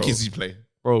 How many kids did you play?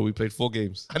 bro, we played 4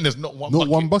 games. And there's not one Not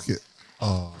bucket. one bucket.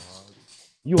 Oh,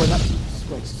 You are an absolute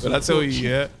disgrace. But I tell you,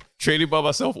 yeah, training by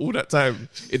myself all that time,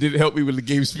 it didn't help me when the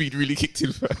game speed really kicked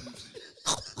in, fam.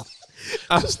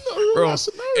 That's not a real Bro,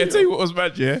 scenario. I'll tell you what was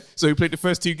mad, yeah? So we played the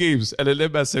first 2 games, and then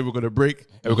them man said we're going to break,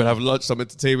 and we're going to have lunch, some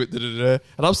entertainment, da-da-da.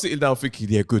 And I'm sitting down thinking,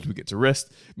 yeah, good, we get to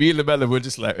rest. Me and the man, we're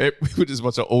just like, we were just a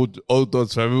bunch of old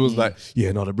dogs, fam. We was like,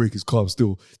 yeah, no, the break is calm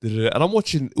still. Da-da-da. And I'm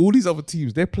watching all these other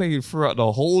teams, they're playing throughout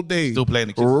the whole day. Still playing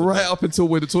the kids. Right up until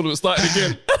when the tournament started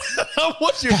again. I'm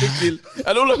watching thinking,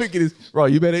 and all I'm thinking is,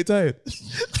 right, you man ain't tired.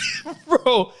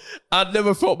 Bro, I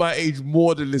never felt my age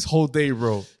more than this whole day,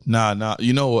 bro. Nah.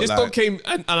 You know what? This Don came,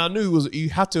 and I knew he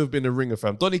had to have been a ringer,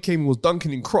 fam. Donnie came and was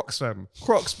dunking in Crocs, fam.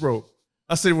 Crocs, bro.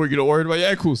 I said, well, you're not worried about your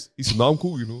ankles? He said, no, I'm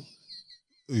cool, you know.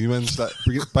 you managed to like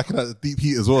bring it back in the deep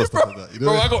heat as well, and stuff like that. You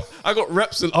know, Bro, I got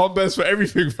wraps and armbands for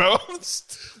everything, fam.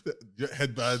 your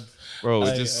headband. Bro,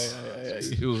 it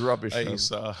was rubbish, Hey, fam.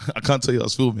 so, I can't tell you I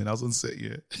was filming. I was on set,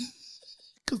 yeah.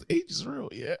 Because age is real,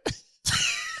 yeah.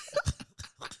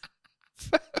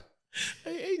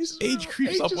 Hey, Age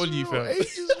creeps up on you, fam. Age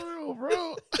is real,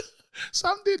 bro. So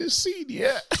I'm doing this scene,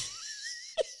 yeah.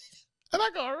 And I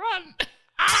gotta run.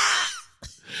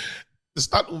 The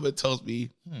stunt woman tells me,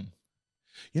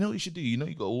 you know what you should do? You know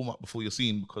you gotta warm up before your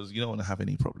scene because you don't want to have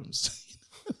any problems.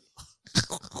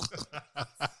 Come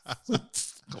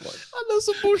on. I know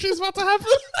some bullshit's about to happen.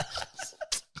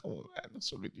 Come on, man.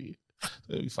 That's what we do.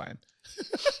 It'll be fine.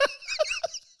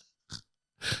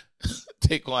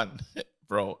 Take one,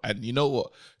 bro. And you know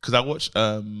what? Because I watched,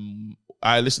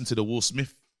 I listened to the Will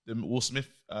Smith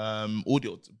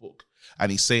audio book,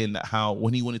 and he's saying that how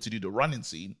when he wanted to do the running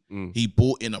scene, he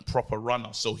brought in a proper runner,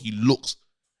 so he looks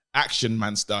action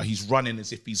man style. He's running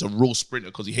as if he's a real sprinter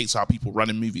because he hates how people run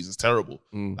in movies. It's terrible.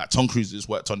 Like Tom Cruise has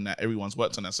worked on that. Everyone's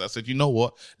worked on that. So I said, you know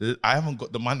what? I haven't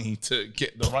got the money to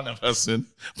get the runner person,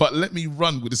 but let me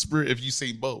run with the spirit of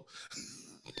Usain Bolt.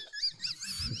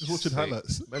 Just watching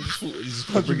highlights. Man, just thought he's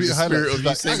 100 meter highlights. of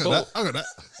Like, Usain Bolt. I got that.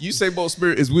 Usain Bolt's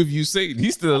spirit is with Usain.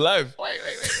 He's still alive. Wait.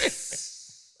 I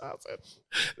said,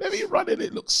 let me run and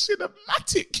it looks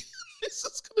cinematic. This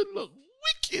is going to look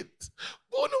wicked.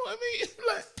 But you know what I mean?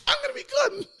 Like, I'm going to be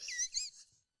gone.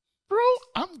 Bro,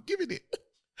 I'm giving it.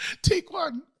 Take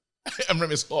one. And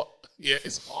remember, it's hot. Yeah,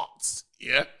 it's hot.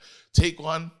 Yeah. Take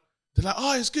one. They're like,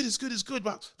 oh, it's good.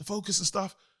 But the focus and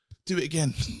stuff, do it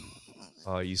again.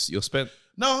 Oh, you're spent.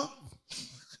 No.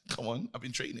 Come on. I've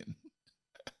been training.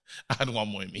 I had one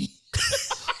more in me.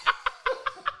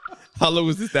 How long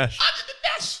was this dash? I did the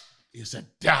dash. It's a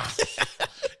dash.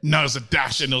 No, it's a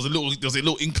dash, and there was a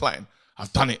little incline.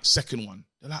 I've done it. Second one.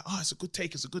 They're like, oh, it's a good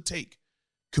take.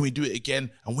 Can we do it again?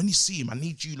 And when you see him, I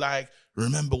need you like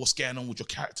remember what's going on with your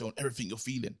character and everything you're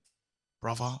feeling.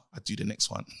 Brother, I do the next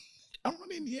one. I'm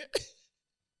running here.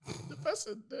 The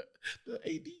person, the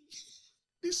AD,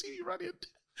 they see me running.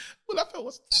 All I felt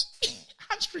was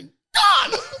hamstring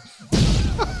gone.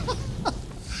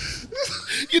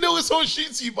 You know it's all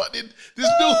shitty, but then there's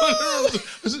no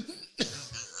one.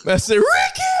 I said,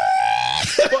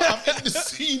 Ricky! But I'm in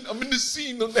the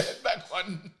scene on the head back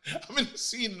one. I'm in the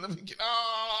scene and I'm thinking,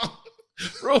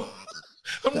 bro,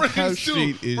 I'm running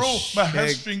still. Bro, my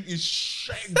hamstring is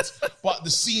shagged. But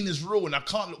the scene is real and I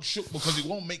can't look shook because it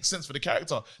won't make sense for the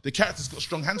character. The character's got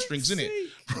strong hamstrings, innit?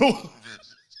 Bro,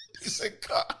 they said,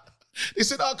 cut. They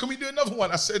said, can we do another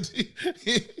one? I said,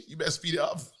 you better speed it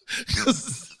up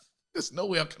because there's no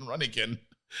way I can run again.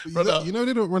 Brother. You know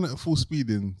they don't run at full speed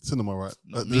in cinema, right?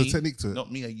 There's a technique to it.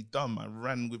 Not me. Are you dumb? I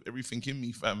ran with everything in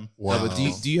me, fam. Wow. No, but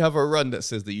do you have a run that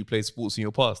says that you played sports in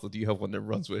your past, or do you have one that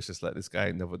runs where it's just like this guy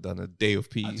ain't never done a day of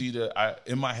PE? I do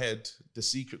in my head, the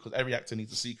secret, because every actor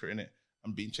needs a secret in it.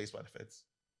 I'm being chased by the feds.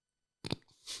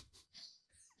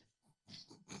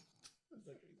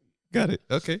 Got it.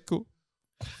 Okay, cool.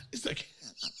 It's like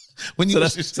when you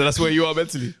So that's where you are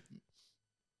mentally.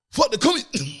 fuck the comment.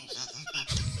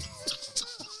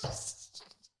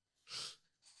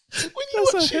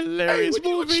 That's a hilarious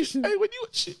motivation. When you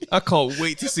watch it, I can't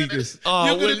wait to see this. Oh,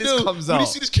 you're when gonna this know. comes When out, you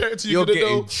see this character, you're you're gonna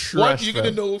know. getting trashed, You're gonna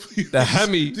fam. know The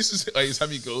hammy. This is his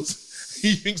hammy goes.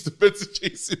 He thinks the feds are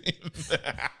chasing him.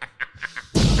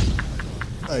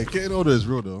 Hey, getting older is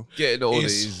real though. getting older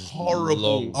It's is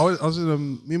horrible. long. I was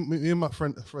in me and my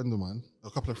friend, a friend of mine, a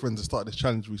couple of friends have started this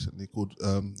challenge recently called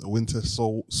a Winter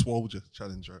Soldier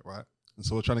Challenge, right? And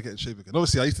so we're trying to get in shape again.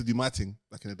 Obviously, I used to do my thing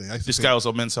back in the day. I used to This think- guy was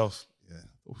on Men's Health. Yeah,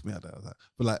 off me out that.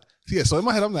 But like, yeah. So in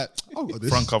my head, I'm like, oh, got this.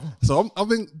 Front cover. So I've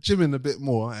been gymming a bit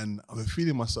more, and I've been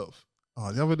feeling myself.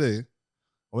 The other day,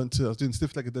 I was doing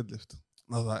stiff-legged deadlift,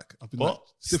 and I was like, I've been What? like,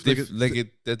 stiff-legged. Stiff-legged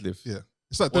deadlift. Yeah,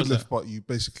 it's like What is deadlift, that? but you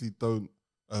basically don't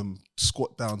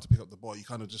squat down to pick up the bar. You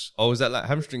kind of just Oh, is that like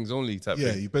hamstrings only type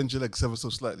yeah, thing? you bend your legs ever so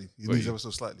slightly, your Got knees you. ever so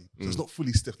slightly. So it's not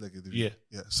fully stiff-legged. Yeah.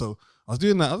 yeah. So I was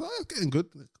doing that. I was like, oh, getting good.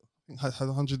 I think I had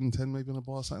 110 maybe on a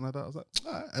bar, or something like that. I was like,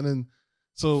 all right. And then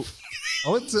so I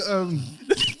went to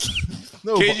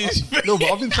no, but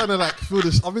I've been trying to like feel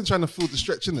this. I've been trying to feel the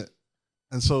stretch in it,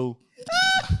 and so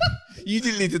You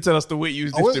didn't need to tell us the weight you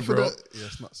was I went lifting, for bro. the. Yeah,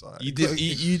 it's not sorry. You did.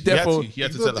 You He had definitely. to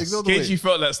tell us. Ignore the KG weight.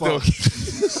 felt that still.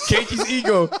 KG's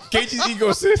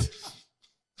ego, sis.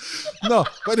 No,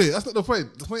 but anyway, that's not the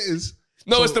point. The point is,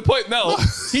 No, so- it's the point now.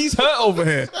 He's hurt over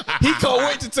here. He can't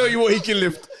wait to tell you what he can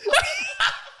lift.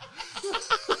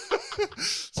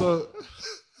 so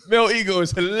Male ego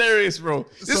is hilarious, bro.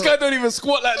 This So- guy don't even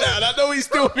squat like that, and I know he's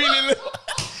still feeling.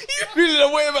 He's feeling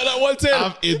away about that 110.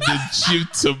 I'm in the gym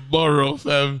tomorrow,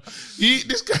 fam.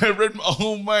 This guy read my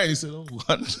whole mind. He said, "Oh,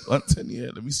 110, yeah.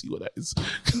 Let me see what that is."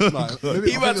 nah,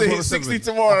 maybe, He I about think to it was hit 60 107.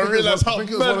 tomorrow and I think it was- realize how I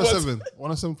think it mad was was.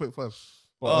 107.5.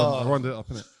 But I rounded it up,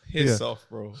 innit? Piss off,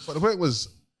 bro. But the point was,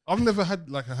 I've never had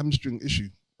like a hamstring issue.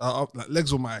 Like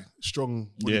legs were my strong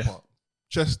body Yeah. part.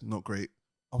 Chest, not great.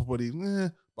 Upper body,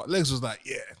 but legs was like,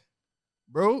 yeah.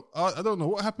 Bro, I don't know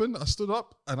what happened. I stood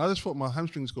up and I just felt my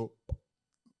hamstrings go.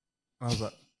 And I was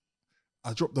like,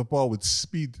 I dropped the bar with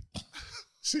speed.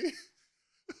 See?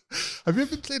 Have you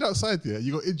ever played outside, yeah?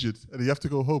 You got injured and then you have to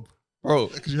go home Bro,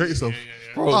 because you hurt yourself.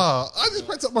 bro. I just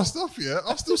packed up my stuff, yeah?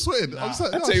 I'm still sweating. I'm just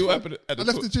like, I'll no, tell you it's what fine. happened at I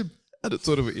the left the gym. at the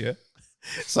tournament, yeah.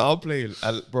 So I'm playing,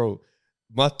 and bro,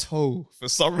 my toe for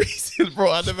some reason,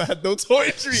 bro, I never had no toe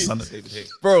injury, Son of David Hay.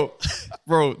 bro.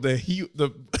 Bro,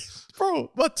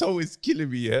 bro, my toe is killing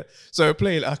me, yeah. So I'm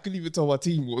playing, I couldn't even tell my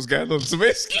team what was going on. So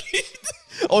basically,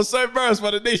 I was so embarrassed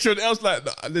by the nation. I was like,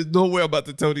 nah, there's no way I'm about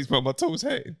to tell these man my toe's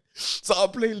hurting. So I'm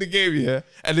playing the game, yeah,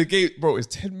 and the game, bro, is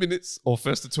 10 minutes or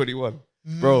first to 21.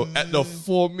 Bro, at the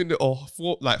 4 minute or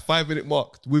 5 minute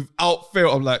mark, without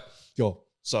fail, I'm like, yo,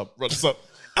 sub, run sub.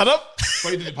 And I'm,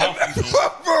 But he did it powerfully.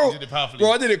 bro, He did it powerfully.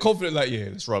 bro, I did it confident, like, yeah,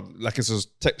 let's run. Like it's a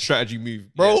tech strategy move.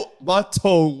 Bro, my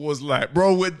toe was like,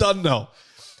 bro, we're done now.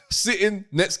 Sitting,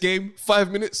 next game,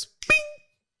 5 minutes, bing.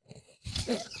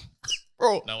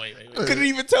 Bro, No, wait. I couldn't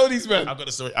even tell these men. I've got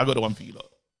a story. I've got the one for you, lot.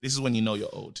 This is when you know you're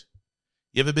old.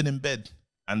 You ever been in bed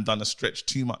and done a stretch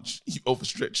too much? You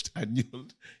overstretched and you're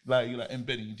like in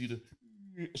bed and you do the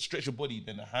stretch your body,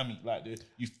 then the hammy,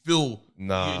 you feel.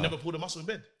 Nah. You never pulled a muscle in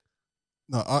bed.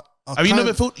 No, I Have you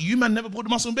never felt? You man never pulled a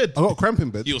muscle in bed. I got a cramp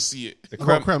in bed. You'll see it. The got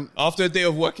cramp, cramp. after a day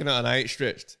of working out and I ain't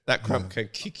stretched, that cramp can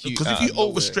kick you Because out if you of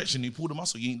nowhere. overstretch and you pull the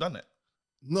muscle, you ain't done it.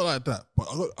 Not like that, but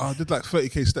I did like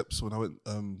 30k steps when I went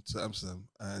to Amsterdam,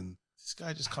 and This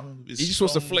guy just coming with his. He just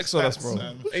wants to strong flex on us, stats, bro.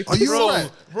 man. Hey, Are you bro,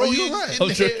 alright? Bro, Are you you're alright? in I'm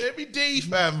here joking. every day,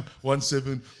 fam.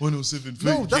 17, 107,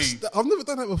 30K. no, I've never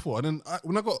done that before. And then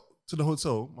when I got to the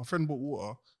hotel, my friend bought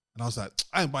water, and I was like,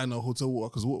 I ain't buying no hotel water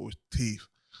because water was teeth.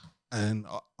 And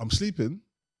I'm sleeping,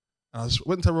 and I just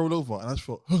went to roll over, and I just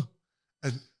thought, huh.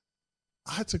 And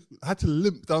I had to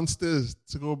limp downstairs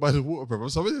to go buy the water, bro.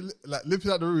 So I went like limping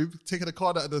out the room, taking the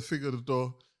card out of the thing of the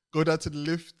door, go down to the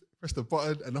lift, press the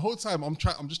button, and the whole time I'm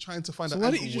just trying to find So an why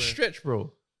angle didn't you just where- stretch,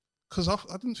 bro? Because I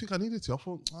didn't think I needed to. I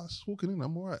thought, I was walking in,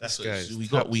 I'm all right. That's what Guys,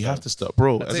 we have to stop,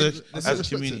 bro. As think a, this as a is-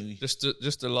 community,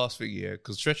 Just the last thing, yeah,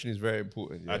 because stretching is very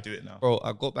important. Yeah? I do it now. Bro,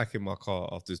 I got back in my car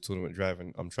after this tournament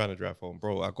driving. I'm trying to drive home.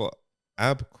 Bro, I got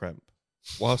ab cramp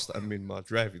whilst I'm in my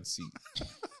driving seat.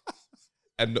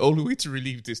 And the only way to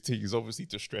relieve this thing is obviously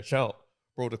to stretch out.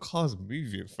 Bro, the car's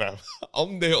moving, fam.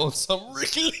 I'm there on some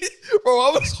wriggling.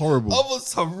 Bro, It's horrible. I'm on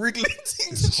some wriggling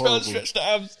things It's to try and horrible. stretch the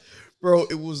abs. Bro,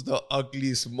 it was the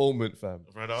ugliest moment, fam.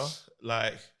 Brother,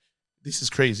 like, this is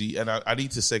crazy. And I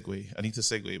need to segue. I need to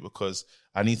segue because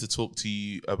I need to talk to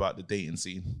you about the dating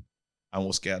scene and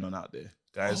what's going on out there.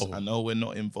 Guys, I know we're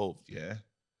not involved, yeah?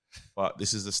 But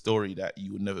this is a story that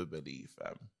you would never believe,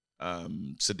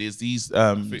 fam. So there's these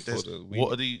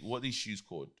what are these shoes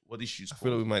called? What are these shoes I called?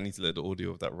 feel like we might need to let the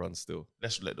audio of that run still.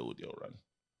 Let's let the audio run.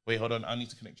 Wait, hold on. I need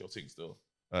to connect your thing still.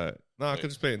 All right. No, I can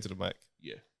just play it into the mic.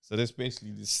 Yeah. So this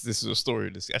is a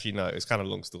story. Actually, no, it's kind of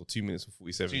long still. 2 minutes and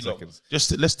 47 seconds.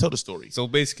 Let's tell the story. So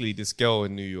basically, this girl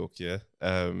in New York, yeah,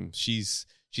 she's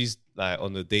like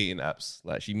on the dating apps.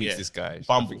 Like she meets this guy.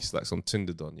 I think she's like some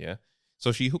Tinder don, yeah.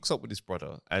 So she hooks up with this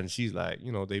brother, and she's like,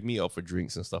 they meet up for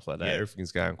drinks and stuff like that. Yeah.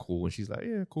 Everything's going cool, and she's like,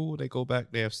 yeah, cool. They go back,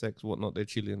 they have sex, whatnot. They're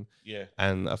chilling. Yeah.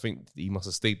 And I think he must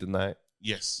have stayed the night.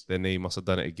 Yes. Then they must have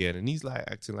done it again, and he's like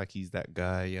acting like he's that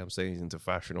guy. Yeah, I'm saying he's into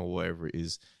fashion or whatever it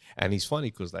is. And he's funny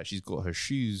because like she's got her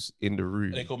shoes in the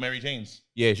room. They call Mary Jane's.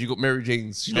 Yeah, she got Mary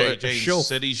Jane's. She Mary got Jane's. shelf.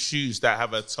 So these shoes that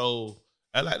have a toe.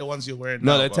 I like the ones you're wearing.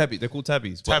 No, now, they're tabbies. They're called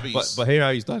tabbies. Tabbies. But here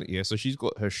how he's done it. Yeah, so she's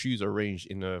got her shoes arranged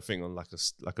in a thing on like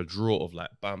a drawer of like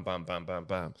bam, bam, bam, bam,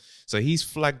 bam. So he's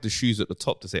flagged the shoes at the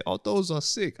top to say, "Oh, those are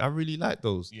sick. I really like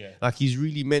those." Yeah, like he's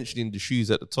really mentioning the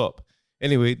shoes at the top.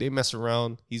 Anyway, they mess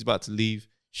around. He's about to leave.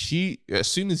 As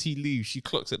soon as he leaves, she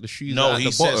clocks at the shoes. No, at he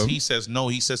the says. bottom. He says no.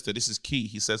 He says to this is key.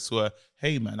 He says to her,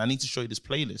 "Hey man, I need to show you this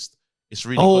playlist. It's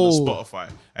really good on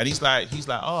Spotify." And he's like,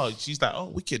 oh, she's like, oh,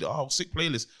 wicked, oh, sick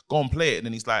playlist. Go and play it. And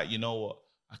then he's like, you know what?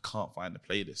 I can't find the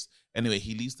playlist. Anyway,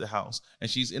 he leaves the house and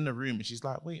she's in the room and she's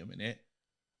like, wait a minute,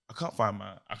 I can't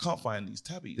find these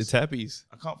tabbies. The tabbies.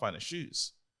 I can't find the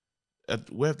shoes.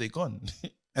 Where have they gone?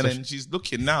 And then she's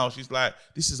looking now. She's like,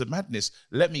 this is a madness.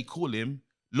 Let me call him.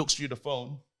 Looks through the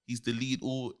phone. He's deleted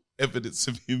all evidence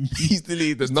of him. He's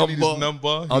deleted his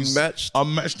number. Unmatched.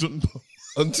 Unmatched.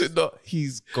 On Tinder,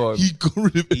 he's gone. He got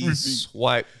rid of everything. He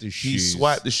swiped the shoes. He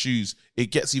swiped the shoes. It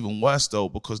gets even worse though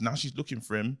because now she's looking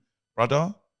for him,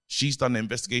 brother. She's done the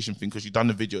investigation thing because she's done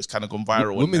the video. It's kind of gone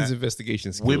viral. Women's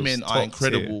investigation skills. Women are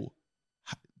incredible.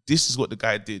 This is what the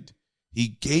guy did. He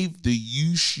gave the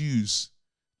used shoes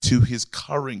to his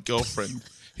current girlfriend.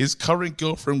 His current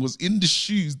girlfriend was in the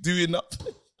shoes doing up.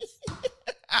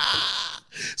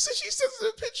 So she sends him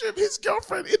a picture of his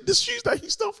girlfriend in the shoes that he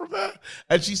stole from her.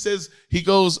 And she says, he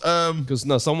goes, because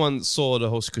no, someone saw the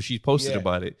host because she posted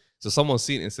about it. So someone's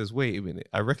seen it and says, wait a minute,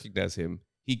 I recognize him.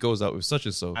 He goes out with such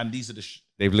and so. And these are the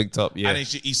they've linked up, yeah. And then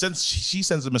she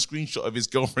sends him a screenshot of his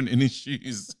girlfriend in his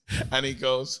shoes. And he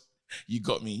goes, you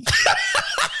got me.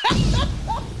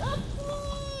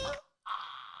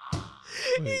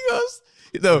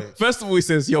 He goes, first of all, he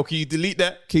says, yo, can you delete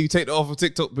that? Can you take that off of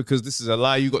TikTok? Because this is a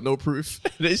lie. You got no proof.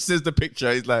 And then she says the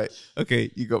picture. He's like, okay,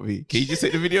 you got me. Can you just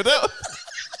take the video down?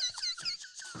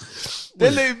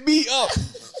 Then they meet up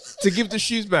to give the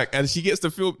shoes back. And she gets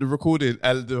the recording.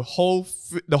 And the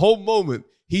whole moment,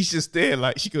 he's just there.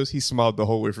 Like, she goes, he smiled the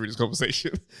whole way through this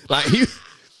conversation. Like,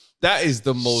 that is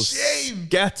the most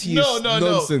scattiest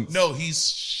nonsense. No, he's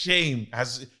shamed.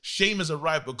 Shame has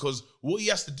arrived because what he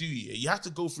has to do here, you have to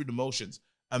go through the motions.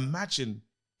 Imagine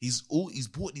he's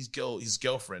bought his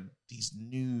girlfriend these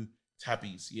new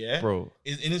tabbies, yeah? Bro.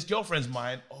 In his girlfriend's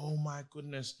mind, oh my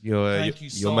goodness, thank you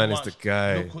so much. Your man is the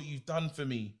guy. Look what you've done for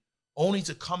me. Only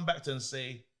to come back to and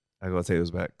say, I gotta take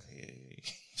those back. Hey.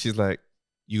 She's like,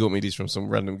 you got me these from some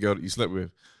random girl that you slept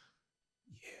with.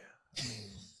 Yeah.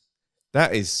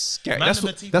 That is scary.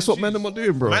 That's what man them are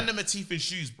doing, bro. Man them are teeth and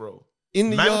shoes, bro. In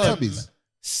the yard.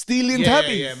 Stealing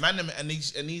tabbies. Yeah. Man them and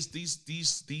these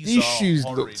shoes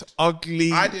horrid. Looked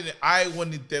ugly. I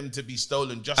wanted them to be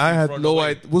stolen just I had no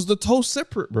idea. Was the toe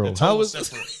separate, bro? How was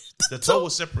separate? The toe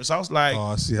was separate. So I was like, oh,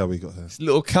 I see how we got here.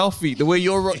 Little cow feet, the way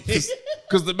you're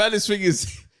because the maddest thing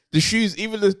is the shoes,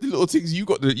 even the little things you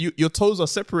got, your toes are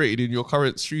separated in your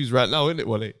current shoes right now, isn't it,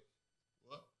 Wale?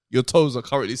 Your toes are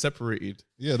currently separated.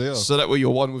 Yeah, they are. So that way you're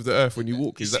one with the earth when you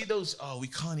walk. You see those? Oh, we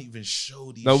can't even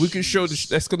show these. No, we can show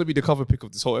that's going to be the cover pic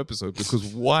of this whole episode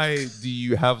because why do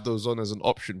you have those on as an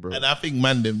option, bro? And I think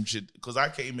Mandem should, because I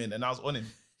came in and I was on him.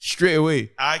 Straight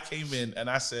away. I came in and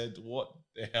I said, what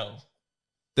the hell?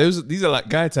 These are like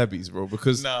guy tabbies, bro,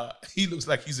 because... Nah, he looks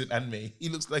like he's an anime. He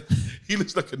looks like a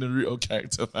Naruto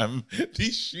character, fam.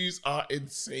 These shoes are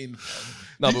insane, fam.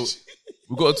 No, but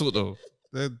we've got to talk, though.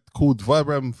 They're called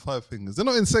Vibram 5 fingers. They're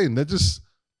not insane. They're just,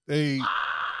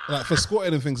 like for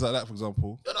squatting and things like that, for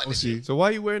example. Obviously, so why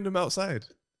are you wearing them outside?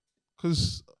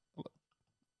 Because,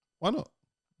 why not?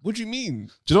 What do you mean?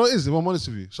 Do you know what it is? If I'm honest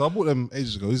with you, so I bought them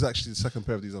ages ago. This is actually the second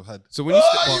pair of these I've had. So when you You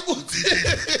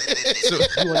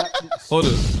are an absolute hold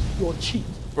on, You're cheap.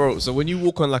 bro. So when you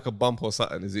walk on like a bump or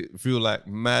something, does it feel like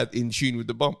mad in tune with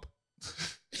the bump?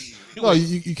 No,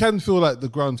 you can feel like the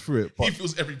ground through it, He but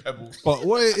feels every pebble. but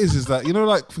what it is that, you know,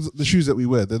 like the shoes that we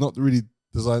wear, they're not really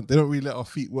designed. They don't really let our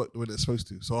feet work the way they're supposed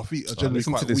to. So our feet are generally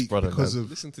Listen to quite this weak brother. because Man. of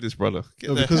Listen to this brother. Get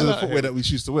no, the because of hell the out footwear here. that we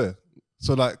choose to wear.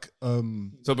 So like,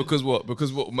 So because what?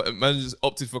 Because what? Man just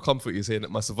opted for comfort. You're saying that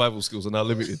my survival skills are now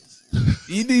limited.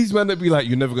 He needs man to be like,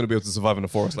 you're never gonna be able to survive in a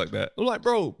forest like that. I'm like,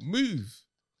 bro, move.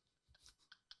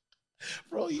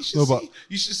 Bro, you should No, but- see.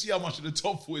 You should see how much of the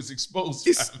top foot is exposed.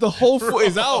 It's man. the whole foot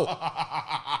is out.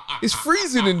 It's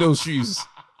freezing in those shoes.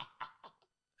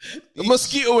 The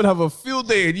mosquito would have a field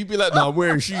day, and you'd be like, "Nah, I'm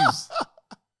wearing shoes."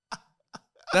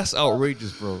 That's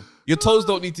outrageous, bro. Your toes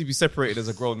don't need to be separated as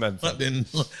a grown man. But then,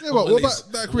 yeah, but what about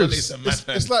like Wale's riffs? a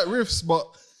madman. It's like riffs, but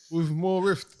with more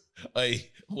rift. Hey,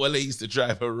 Wale used to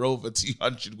drive a Rover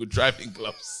 200 with driving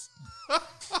gloves.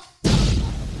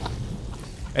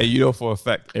 And you know for a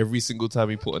fact, every single time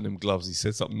he put on them gloves, he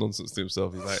said something nonsense to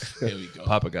himself. He's like, Here we go.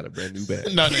 Papa got a brand new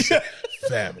bag. No,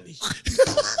 family.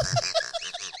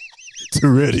 To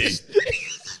ready.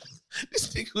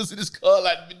 This nigga was in his car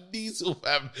like Vin Diesel,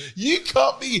 fam. You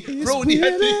can't be, bro. When he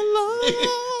had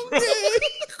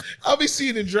I'll be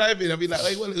seeing him driving. I'll be like,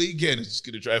 hey, what are you getting? I'm just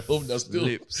gonna drive home now still.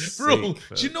 Lips Bro, sync,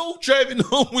 fam. do you know driving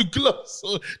home with gloves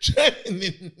or driving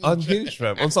in Unhinged,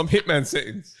 fam. On some hitman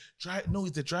settings. No,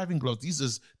 it's the driving gloves.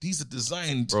 These are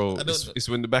designed, Bro, I don't know. it's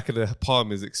when the back of the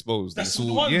palm is exposed. That's It's the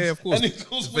all, ones. yeah, of course. And it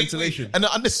goes Ventilation. and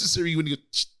the unnecessary when you go.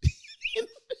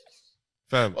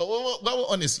 Fam, While we're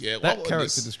honest, yeah. While that we're on character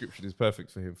this, description is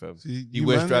perfect for him, fam. See, He you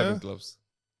wears man, driving yeah? gloves.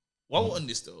 while we're on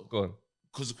this though, Go on.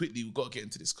 because quickly we've got to get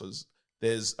into this because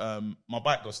there's my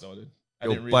bike got stolen. I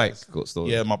Your didn't bike realize. got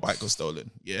stolen. Yeah, my bike got stolen.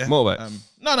 Yeah, Motorbike?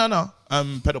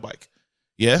 No. Pedal bike.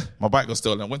 Yeah, my bike got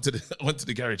stolen. I went to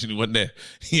the garage and it went there.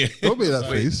 Yeah, Don't make that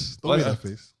Wait, face. Don't why make not? that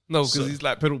face. No, because So- he's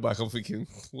like pedal back. I'm thinking,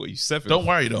 what are you, 7? Don't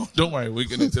worry though. Don't worry.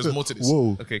 There's more to this.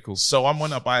 Whoa. Okay, cool. So I'm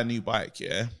gonna buy a new bike.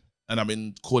 Yeah, and I've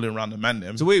been calling around the man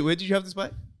them. So wait, where did you have this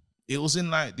bike? It was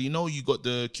in like, you got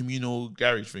the communal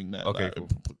garage thing that Okay, like, cool.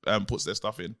 puts their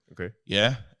stuff in. Okay.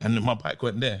 Yeah, and then my bike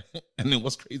went there. And then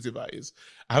what's crazy about it is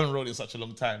I haven't rode it in such a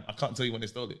long time. I can't tell you when they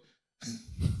stole it.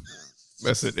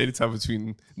 I said anytime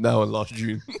between now and last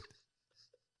June.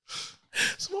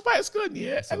 So my bike's gone,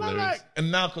 yeah. That's And I'm hilarious. like,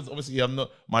 and now because obviously I'm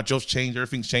not, my job's changed,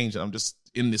 everything's changed, and I'm just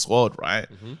in this world, right?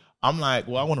 Mm-hmm. I'm like,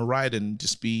 well, I want to ride and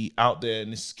just be out there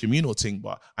in this communal thing,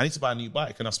 but I need to buy a new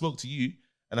bike. And I spoke to you,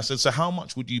 and I said, so how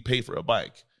much would you pay for a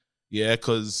bike? Yeah,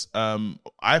 because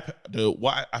I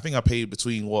think I paid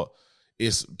between what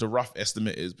is the rough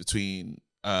estimate is between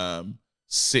 $600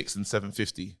 and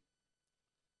 $750.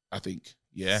 I think,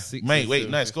 yeah. 6 Mate, and wait,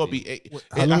 no, it's got to be $8.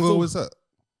 How long ago was that?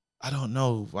 I don't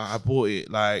know. I bought it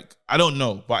I don't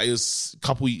know, but it was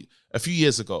a few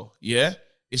years ago. Yeah,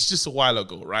 it's just a while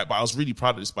ago, right? But I was really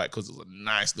proud of this bike because it was a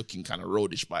nice looking kind of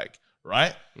roadish bike,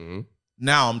 right? Mm-hmm.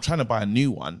 Now I'm trying to buy a new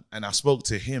one, and I spoke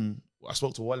to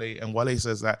Wale, and Wale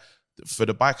says that for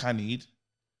the bike I need,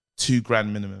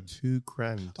 $2,000 minimum.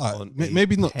 $2,000. All right, on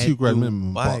maybe not pedal $2,000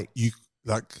 minimum, bike. but you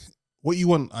like what you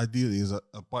want ideally is a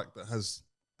bike that has,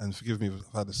 and forgive me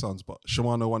how this sounds, but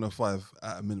Shimano 105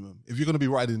 at a minimum. If you're going to be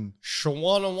riding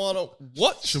Shawana,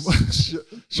 what? Man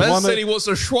Shimano, said he wants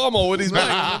a shawarma with his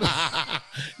bike.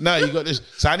 No, you got this.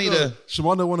 So I need a.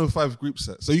 Shimano 105 group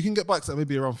set. So you can get bikes at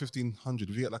maybe around 1,500.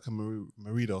 If you get like a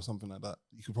Merida or something like that,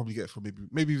 you could probably get it for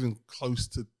maybe even close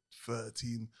to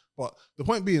 13. But the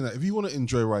point being that if you want to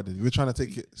enjoy riding, if you're trying to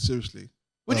take it seriously.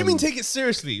 What do you mean take it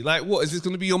seriously? Like what? Is this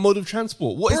going to be your mode of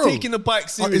transport? What Bro, is taking a bike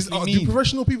seriously do mean?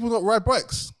 professional people not ride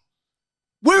bikes?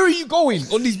 Where are you going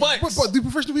on these bikes? But do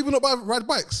professional people not ride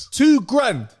bikes?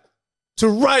 $2,000 to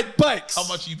ride bikes. How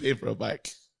much you pay for a bike?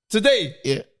 Today?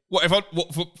 Yeah, What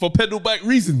if for pedal bike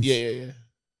reasons? yeah.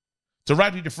 To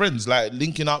ride with your friends, like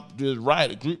linking up, the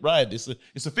ride, a group ride. It's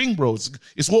a thing, bro.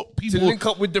 It's what To people link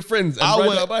up with the friends and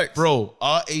ride our bikes. Bro,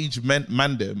 our age man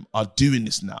them are doing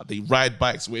this now. They ride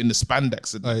bikes. We're in the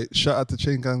spandex. And Right, shout out to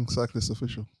Chain Gang Cyclist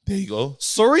Official. there you go.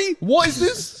 Sorry? What is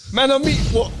this? Man, I mean,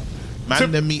 what?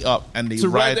 Man, them meet up and they to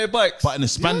ride their bikes. but in the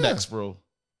spandex, bro.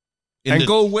 And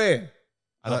go where?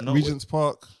 I don't Like know. Regent's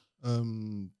Park.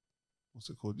 What's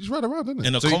it called? You just ride around, isn't it?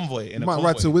 In a So you- convoy. You might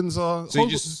ride to Windsor. So you whole-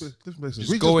 just- different places. just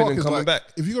Regent's going Park and is coming like- back.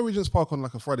 If you go Regent's Park on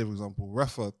like a Friday, for example,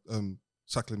 Rafa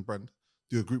cycling brand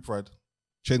do a group ride.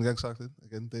 Chain Gang Cycling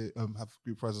again. They have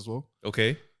group rides as well.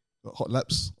 Okay. Got hot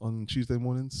laps on Tuesday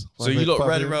mornings. So you lot 5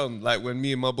 ride a.m. around like when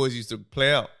me and my boys used to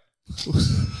play out.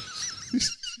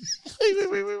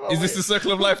 Wait. Is this the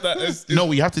circle of life that is? No,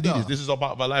 we have to do this. This is our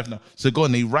part of our life now. So go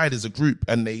on, they ride as a group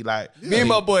and they like. Me and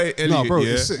my boy Elliot, bro,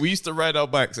 yeah, it's sick. we used to ride our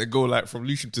bikes and go like from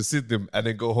Lewisham to Sydenham and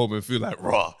then go home and feel like,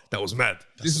 raw, that was mad.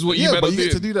 This is what you Yeah, men but are you doing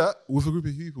get to do that with a group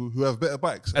of people who have better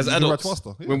bikes. as and you can ride adults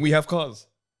faster. Yeah. when we have cars.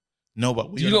 No,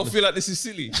 but Do you not feel like this is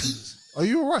silly? Are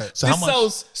you all right? So This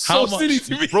sounds so silly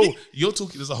to me. Bro, you're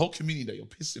talking, there's a whole community that you're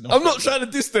pissing off. I'm not trying to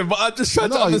diss them, but I'm just trying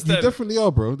to No, you understand. definitely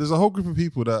are, bro. There's a whole group of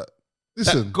people that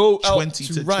listen. That go out 20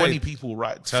 to ride. 20 people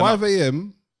right. 5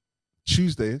 a.m.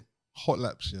 Tuesday, hot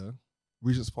laps. Yeah,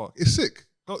 Regent's Park. It's sick.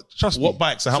 Trust me. What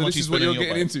bike? So how So much this you is what spend you're on your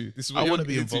getting bike? into. This is what I you're want to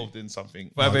be getting into. involved in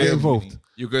something. 5 Get a.m. involved.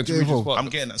 You're going to Get Regent's involved. Park. I'm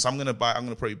getting that. So I'm gonna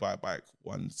probably buy a bike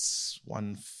one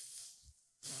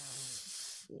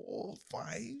 4,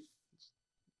 5.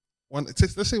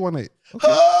 Let's say 1.8.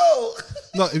 Oh,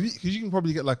 No, because you can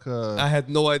probably get like I a had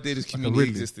no idea this community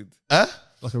Ridley. existed. huh?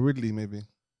 like a Ridley maybe.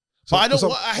 But I don't. So-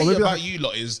 What I or hate maybe about like- you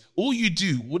lot is all you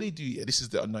do. What they do, yeah. This is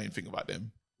the annoying thing about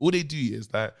them. All they do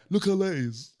is like, look how late it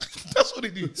is. That's what they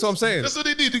do. That's what I'm saying. That's what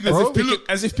they do. They As go, if, look,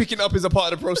 as if picking up is a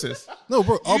part of the process. No,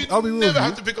 bro. I'll be you real with never you.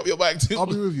 have to pick up your bike. Too. I'll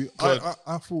be with you. Go on.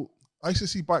 I thought I used to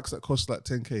see bikes that cost like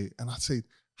 10K, and I'd say,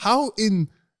 how in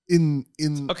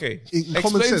Okay, in explain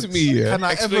common sense to me. Yeah, can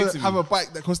I explain ever to have me. a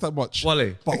bike that costs that much?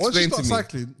 Wale, But once you explain start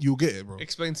to me. cycling, you'll get it, bro.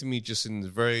 Explain to me just in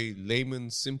very layman,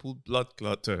 simple blood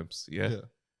clot terms. Yeah? Yeah,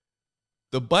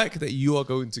 The bike that you are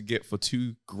going to get for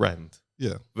 $2,000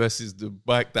 yeah. versus the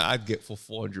bike that I'd get for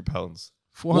 £400. £400.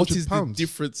 What is the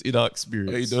difference in our Hey,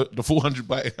 experience? the 400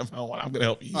 bike, I'm gonna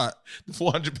help you. All right. The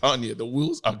 400 pound, yeah, the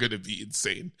wheels are gonna be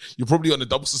insane. You're probably on the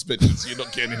double suspension, so you're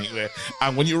not getting anywhere.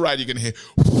 And when you ride, you're gonna hear.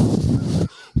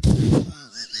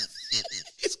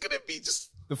 It's gonna be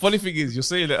just The funny thing is, you're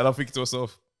saying it, and I'm thinking to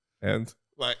myself, and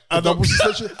like I don't Double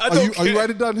suspension. I Are don't you care.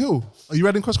 riding downhill? Are you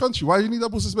riding cross country? Why do you need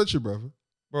double suspension, bro?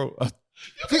 bro.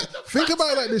 Think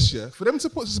about it like this, yeah. For them to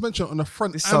put suspension on the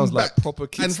front This and sounds back, like proper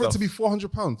kid and for it to stuff. be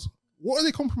 £400, what are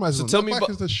they compromising So on? tell That me bike about-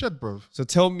 is the shed, bro. So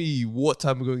tell me what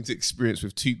I'm going to experience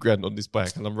with $2,000 on this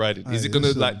bike, and I'm riding. Is Aye, it going to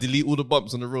listen. like delete all the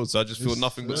bumps on the road, so I just feel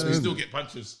nothing but you smooth? still get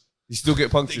punches. You still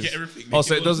get punctures. They get everything. Oh,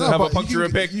 so it doesn't have a but you puncture can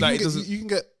repair. get- you Like, can it doesn't. You can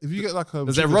get if you get like a.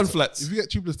 Does it have run flats? If you get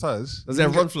tubeless tires, Does you it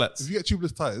have can run get- flats? If you get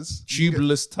tubeless tires, you can get-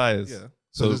 Tubeless tires. yeah.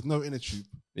 So- So there's no inner tube.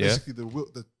 Yeah. Basically,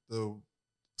 the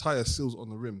tire seals on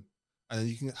the rim, and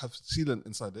you can have sealant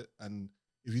inside it. And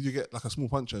if you do get like a small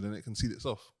puncture, then it can seal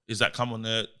itself. Does that come on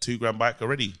the $2,000 bike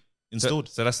already installed?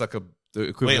 So that's like the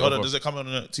equivalent. Wait, hold of on. a- Does it come on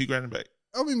a $2,000 bike?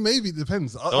 I mean, maybe it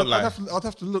depends. Don't lie. I'd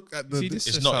have to look at the. See, this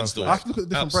It's just not sounds installed. I have to look at the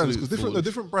different brands Absolute because foolish.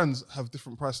 different brands have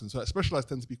different pricing. So like, Specialized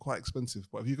tend to be quite expensive.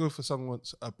 But if you go for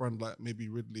a brand like maybe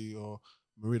Ridley or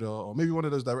Merida or maybe one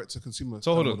of those direct to consumer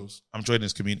So hold on. models, I'm joining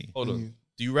this community. Hold on. you-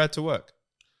 Do you ride to work?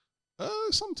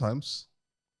 sometimes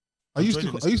I I'm used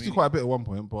joining to this I used to community. quite a bit at one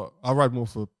point, but I ride more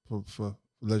for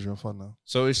leisure and fun now.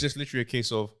 So it's just literally a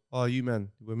case of, oh, you man,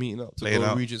 we're meeting up to Playing go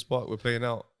to out. Regent's Park. We're playing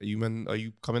out. Are you man? Are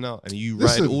you coming out? And you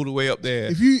Listen, ride all the way up there.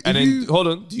 If you and if then you, hold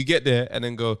on, do you get there and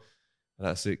then go,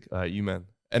 that's sick, you man,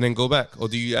 and then go back, or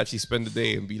do you actually spend the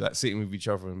day and be like sitting with each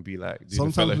other and be like, do the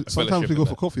sometimes fellowship we go and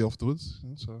for that? coffee afterwards.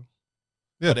 Yeah, so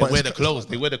yeah, They but wear it's- the clothes.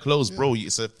 They wear the clothes, bro.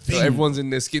 It's a thing. So everyone's in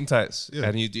their skin tights, Yeah.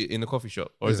 and you do it in a coffee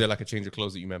shop, or is Yeah. there like a change of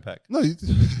clothes that you man pack? No,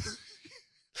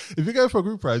 if you're going for a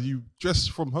group ride, you dress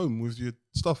from home with your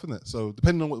stuff in it. So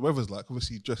depending on what the weather's like,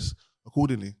 obviously you dress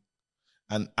accordingly.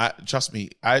 And trust me,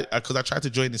 because I tried to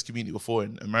join this community before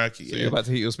in America. So you're about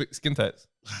to hit your skin tights.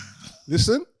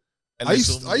 Listen, And I there's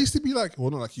used so I used to be like, well,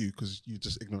 not like you because you're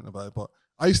just ignorant about it, but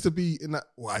I used to be in that.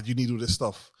 Why do you need all this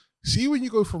stuff? See, when you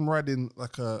go from riding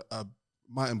like a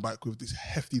mountain bike with these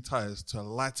hefty tires to a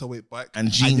lighter weight bike,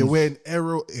 And jeans. you're wearing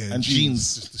aero And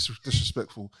jeans. just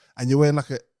disrespectful, and you're wearing like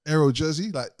a aero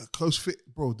jersey, like a close fit,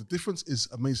 bro. The difference is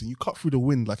amazing. You cut through the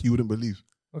wind like you wouldn't believe.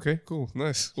 Okay, cool,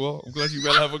 nice. Well, I'm glad you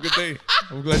will have a good day.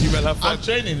 I'm glad you will have fun. I'm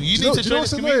training. You Do need to you know join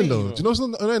what's this annoying community. though? Do you know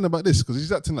what's annoying about this? Because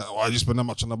he's acting like, oh, I just spend that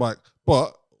much on the bike.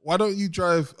 But why don't you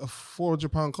drive a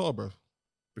 £400 car, bro?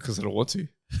 Because I don't want to.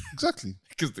 Exactly.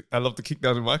 Because I love the kick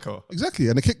down in my car. Exactly.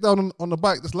 And the kick down on the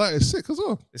bike that's light is sick as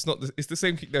well. It's not. It's the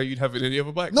same kick down you'd have in any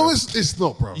other bike. No, bro. it's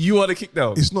not, bro. You are the kick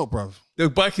down. It's not, bruv. The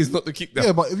bike is not the kick down.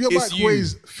 Yeah, but if your It's bike you.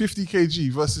 weighs 50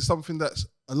 kg versus something that's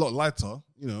a lot lighter,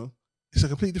 you know, it's a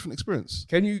completely different experience.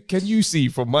 Can you see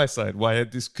from my side why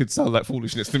this could sound like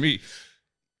foolishness to me?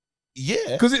 Yeah.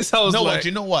 Because it sounds No, like but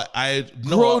you know what?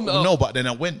 Grown up. No, but then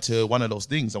I went to one of those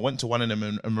things. I went to one of them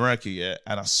in America, yeah,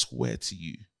 and I swear to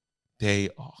you, they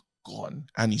are gone.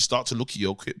 And you start to look at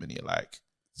your equipment, you're like,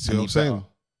 See I what I'm need saying? better.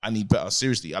 I need better.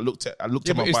 Seriously, I looked at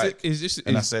my but bike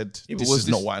and I said, this is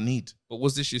not what I need. But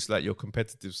was this just like your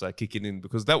competitive side kicking in?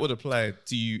 Because that would apply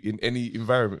to you in any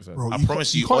environment, fam. Bro, I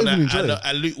promise you, can't on even enjoy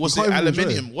that, what's the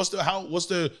aluminium? What's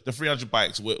the 300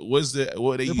 bikes? What are they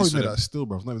They're used probably for? made that steel,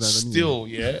 bro. Not even that Still,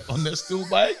 yeah, on that steel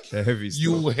bike, They're heavy you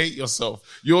still. will hate yourself.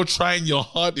 You're trying your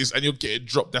hardest and you're getting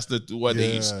dropped. That's the word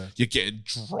they use. Yeah. You're getting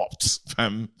dropped,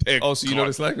 fam. Oh, so you know what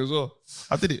it's like as well?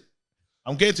 I did it.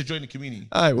 I'm getting to join the community.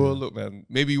 All right, well, look, man.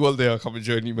 Maybe one day I'll come and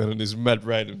join you, man, on this mad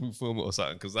ride and we'll film it or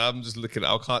something. Because I'm just looking at,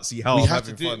 I can't see how We I'm have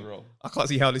having to do fun, it. bro. I can't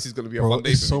see how this is going to be a Bro, fun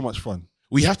day it's for so me. much fun.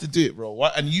 We have to do it, bro.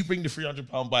 What? And you bring the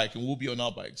 300-pound bike and we'll be on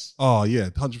our bikes. Oh yeah,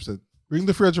 100%. Bring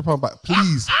the 300 pound back,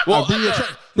 please. Well, And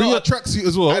bring your tracksuit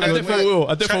as well. I definitely will.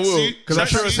 I definitely will. Tracksuit, Because I'm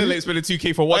sure tracksuit. it's too late spending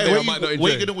 2K for one day. I might not enjoy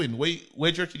where you it. gonna win?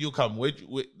 Where do you reckon you'll come?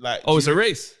 Like, Oh, it's a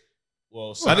race?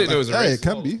 well, I didn't know it was a Yeah, race. it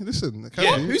can be. Listen, it can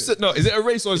What? be. Who said, no, is it a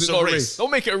race or is It's it a not a race. race? Don't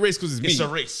make it a race because it's me. It's a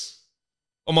race.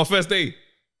 On my first day.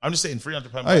 I'm just saying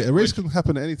 300-pound Hey, bike. a race can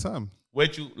happen at any time.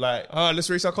 Where'd you like? Let's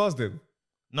race our cars then.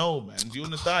 No, man. Do you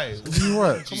want to die? You're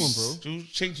right. Come on, bro. Do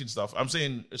changing stuff. I'm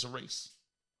saying it's a race.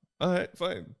 All right,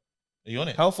 fine. Are you on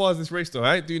it? How far is this race though?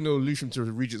 I ain't doing no Lewisham to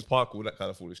Regent's Park, all that kind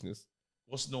of foolishness.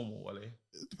 What's normal, Wale?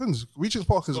 It depends. Regent's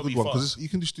Park is a Gotta good be one because fast. you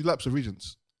can just do laps of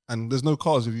Regent's, and there's no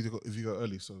cars if you go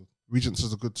early. So Regent's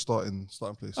is a good starting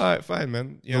place. All right, fine,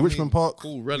 man. Yeah, So Richmond Park,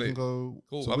 Cool, run you can it. go.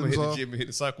 Cool. to I'm gonna hit the Windsor. gym and hit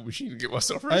the cycle machine and get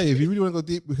myself ready. Hey, if you really want to go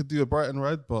deep, we could do a Brighton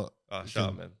ride, but Shut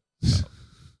up, man. Shut up.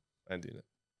 I ain't doing it.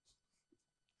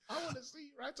 I want to see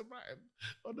you ride to Brighton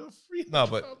on a free. No,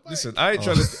 but listen, I ain't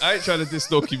trying to diss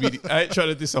no community. I ain't trying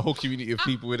to diss a whole community of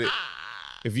people with it.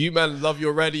 If you man love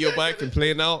your riding your bike and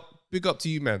playing out, big up to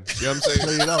you, man. You know what I'm saying?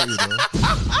 play it out, you know.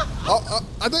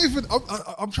 I don't even.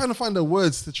 I'm trying to find the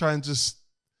words to try and just.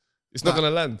 It's not gonna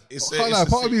land. It's I can't lie,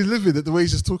 part of me is living it the way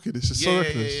he's just talking. It's just so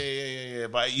reckless. Yeah.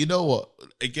 But you know what?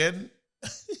 Again,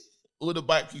 all the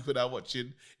bike people that are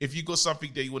watching, if you got something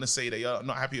that you want to say that you're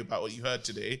not happy about what you heard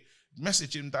today,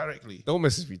 message him directly. Don't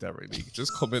message me directly.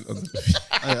 Just comment on the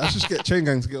Hey, let's just get Chain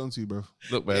Gang to get onto you, bro.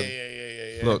 Look, man.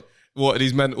 Yeah. Look, what are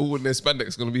these men all in their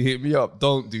spandex gonna be hitting me up?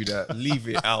 Don't do that. Leave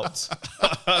it out.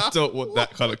 I don't want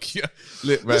that kind of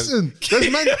look, man. Listen,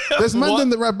 there's man What?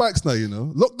 that ride bikes now, you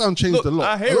know. Lockdown changed Look, a lot.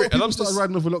 I hear a lot it, of and people I'm started just-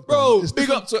 riding over lockdown. Bro, It's big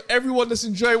different. up to everyone that's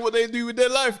enjoying what they do with their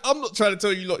life. I'm not trying to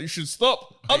tell you, lot, you should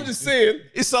stop. I'm just saying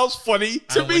it sounds funny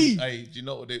to And me. do you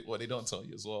know what they don't tell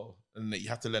you as well? And that you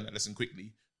have to learn that lesson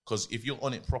quickly. Because if you're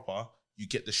on it proper, you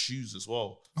get the shoes as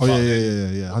well. Oh, But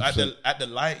yeah. At 100%. the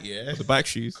light, yeah. The back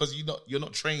shoes. Because you're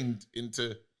not trained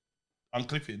into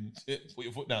unclipping. Put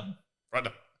your foot down,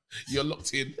 brother. You're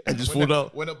locked in And just when fall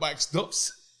down. when a bike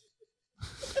stops.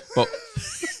 But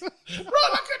Bro,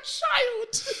 like a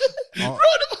child. Oh. Bro,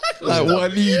 the bike was Like, what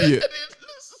an stopping, yeah, idiot. and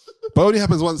then- But it only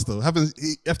happens once, though.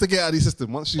 You have to get out of the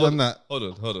system. Once you done that, hold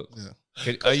on. yeah.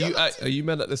 Are you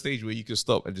man at the stage where you can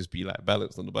stop and just be like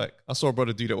balanced on the bike? I saw a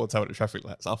brother do that one time at the traffic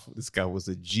lights. I thought this guy was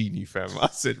a genie, fam. I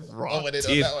said, right. when they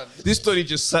done that one. This study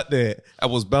just sat there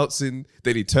and was bouncing.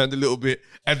 Then he turned a little bit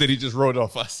and then he just rode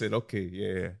off. I said, okay,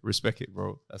 yeah, respect it,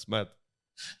 bro. That's mad.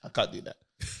 I can't do that.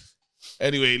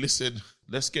 Anyway, listen,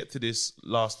 let's get to this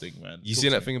last thing, man. You Talk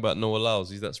seen to that me. thing about Noah Lyles?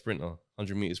 He's that sprinter,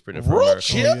 100-meter sprinter for World America.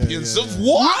 champions yeah. of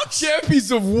what?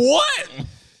 Champions of what?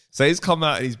 So he's come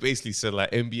out and he's basically said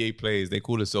like NBA players, they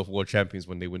call themselves world champions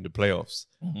when they win the playoffs.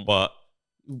 But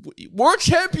world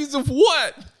champions of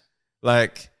what?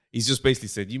 Like he's just basically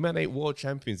said, you man ain't world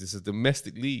champions. It's a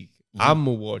domestic league. I'm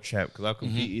a world champ because I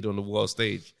competed on the world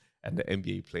stage. And the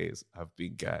NBA players have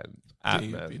been gotten at, They've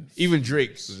man. been Even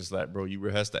Drake was just like, bro, you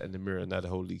rehearsed that in the mirror and now the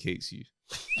whole league hates you.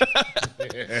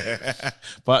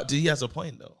 But he has a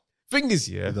point though. Thing is,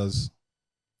 yeah, It does.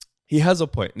 he has a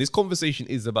point. This conversation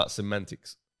is about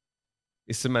semantics.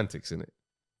 It's semantics, isn't it?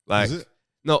 Like, Is it?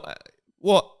 no,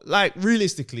 like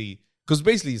realistically, because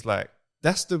basically it's like,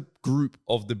 that's the group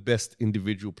of the best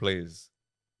individual players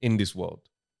in this world.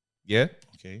 Yeah?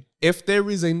 Okay. If there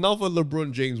is another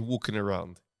LeBron James walking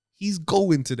around, he's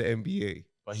going to the NBA.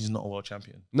 But he's not a world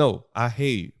champion. No, I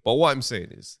hear you. But what I'm saying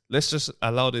is, let's just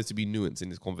allow there to be nuance in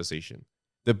this conversation.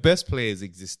 The best players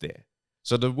exist there.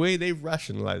 So the way they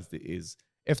rationalized it is,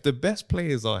 if the best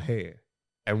players are here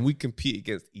and we compete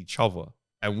against each other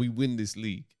and we win this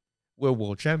league, we're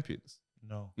world champions.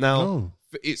 No. Now,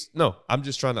 I'm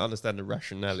just trying to understand the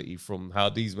rationality from how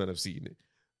these men have seen it.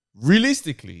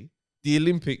 Realistically, the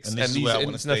Olympics and, this is these where I wanna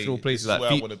international stay. places This is like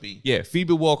where I wanna be. yeah,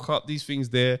 FIBA World Cup, these things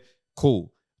there,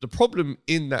 cool. The problem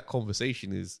in that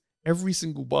conversation is every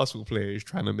single basketball player is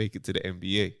trying to make it to the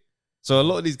NBA. So a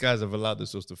lot of these guys have allowed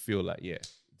themselves to feel like, yeah,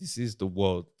 this is the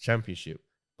world championship.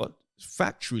 But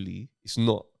factually, it's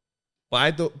not. But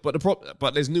I don't.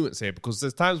 But there's nuance here because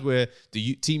there's times where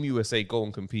Team USA go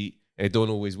and compete and they don't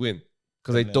always win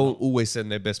because they don't always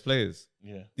send their best players.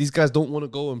 Yeah, these guys don't want to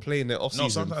go and play in their off season. No,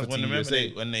 sometimes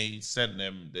when they send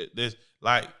them, there's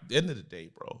like at the end of the day,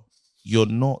 bro. You're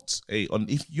not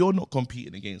if you're not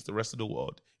competing against the rest of the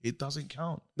world, it doesn't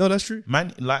count. No, that's true.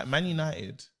 Man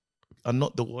United are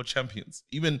not the world champions.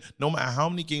 Even no matter how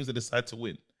many games they decide to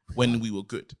win, when we were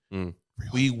good,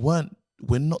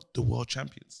 we're not the world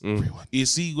champions. You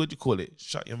see what you call it?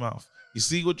 Shut your mouth. You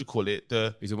see what you call it?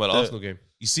 You're talking about the Arsenal game.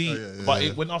 You see,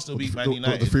 when Arsenal beat Man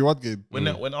United, the 3-1 game.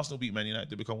 When Arsenal beat Man United,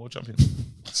 they become world champions.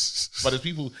 But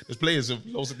there's players of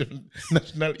lots of different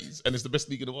nationalities, and it's the best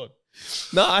league in the world.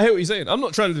 No, I hear what you're saying. I'm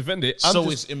not trying to defend it.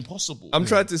 It's impossible. I'm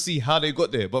trying to see how they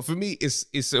got there. But for me,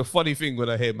 it's a funny thing when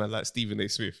I hear man like Stephen A.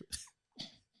 Smith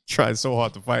trying so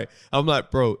hard to fight. I'm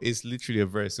like, bro, it's literally a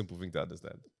very simple thing to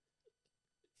understand.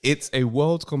 It's a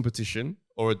world competition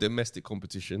or a domestic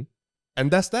competition, and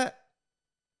that's that.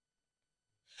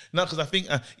 No, because I think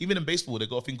even in baseball, they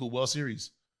got a thing called World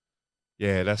Series.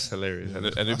 Yeah, that's hilarious. And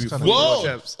it'd be world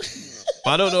champs.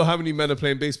 But I don't know how many men are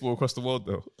playing baseball across the world,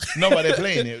 though. No, but they're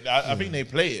playing it. I think they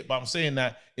play it. But I'm saying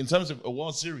that in terms of a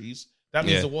World Series, that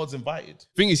means the world's invited.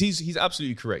 Thing is, he's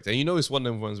absolutely correct. And you know it's one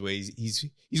of them ones where he's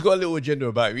got a little agenda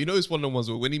about it. You know it's one of them ones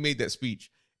where when he made that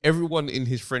speech, everyone in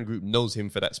his friend group knows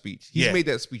him for that speech. He's made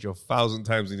that speech 1,000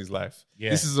 times in his life. Yeah.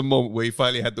 This is a moment where he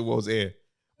finally had the world's ear.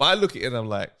 But I look at it and I'm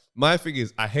like, my thing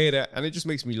is, I hear that and it just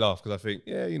makes me laugh because I think,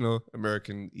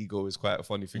 American ego is quite a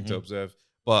funny thing to observe.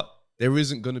 But there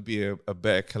isn't going to be a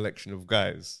better collection of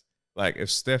guys. Like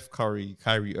if Steph Curry,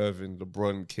 Kyrie Irving,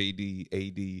 LeBron, KD,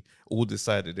 AD all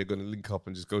decided they're going to link up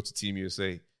and just go to Team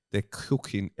USA, they're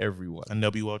cooking everyone. And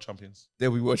they'll be world champions.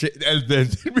 They'll be world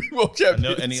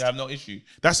champions. And you have no issue.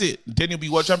 That's it. Then you'll be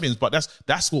world champions. But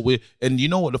that's what and you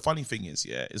know what the funny thing is,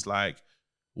 is like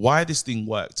why this thing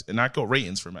worked. And I got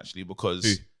ratings for him actually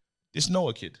because this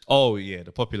Noah kid. Oh yeah,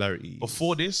 the popularity.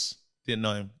 Before this, didn't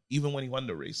know him. Even when he won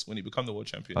the race, when he became the world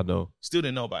champion. I know. Still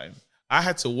didn't know about him. I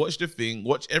had to watch the thing,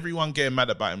 watch everyone getting mad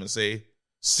about him and say,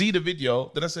 see the video.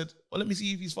 Then I said, well, let me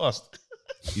see if he's fast.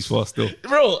 He's fast still.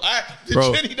 Bro, the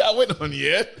journey that I went on,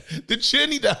 the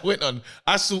journey that I went on,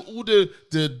 I saw all the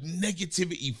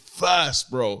negativity first,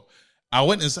 bro. I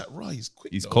went and said, right, he's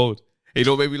quick. He's cold. Hey,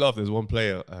 don't make me laugh. There's one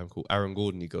player called Aaron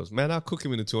Gordon. He goes, man, I'll cook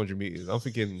him in the 200 meters. I'm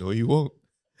thinking, no, you won't.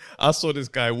 I saw this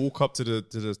guy walk up to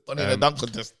the dunk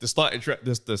contest, the starting track,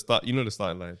 the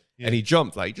starting line, and he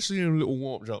jumped like just a little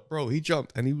warm jump, bro. He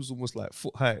jumped and he was almost like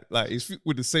foot high, like his feet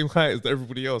were the same height as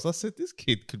everybody else. I said, this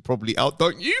kid could probably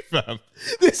outdunk you, fam.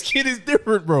 This kid is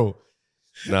different, bro.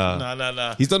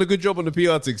 Nah. He's done a good job on the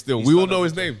PR thing. Still, we all know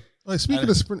his name. Right, speaking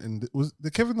of sprinting, was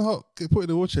the Kevin Hart get put in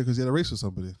the wheelchair because he had a race with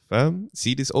somebody? Fam,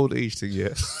 see this old age thing,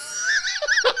 yeah.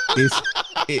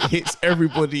 It hits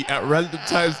everybody at random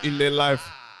times in their life.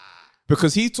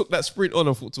 Because he took that sprint on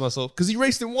and thought to myself, because he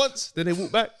raced him once, then they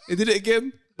walked back, they did it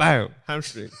again, bam,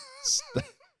 hamstring.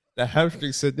 The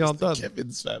hamstring said, I'm done.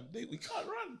 Kevin's fam, we can't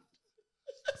run.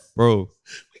 Bro.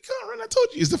 We can't run, I told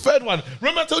you, it's the third one.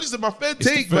 Remember I told you it's my third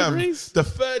take, fam. The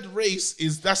third race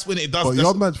that's when it does. But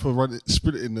you're mad for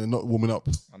sprinting and not warming up.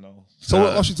 I know.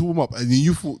 Someone asked you to warm up and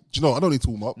you thought, I don't need to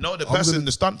warm up. No,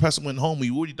 the stunt person went home.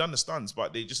 We already done the stunts,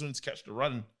 but they just wanted to catch the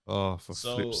run. Oh, for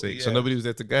flip's sake. Yeah. So nobody was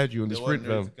there to guide you on the sprint,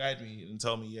 fam. To guide me and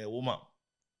tell me, warm up.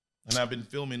 And I've been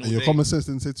filming all day. Your common sense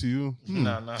didn't say to you, I'm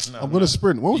going to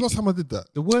sprint. When was the last time I did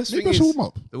that? The worst thing is, warm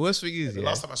up. The worst thing is, the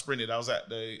last time I sprinted, I was at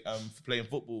the playing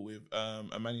football with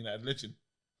a Man United legend,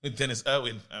 with Dennis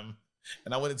Irwin.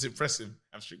 And I wanted to impress him.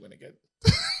 Hamstring went again.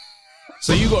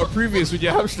 So you got a previous with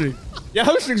your hamstring. Your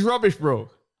hamstring's rubbish, bro.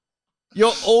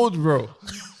 You're old, bro.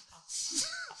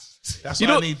 That's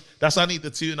why I need the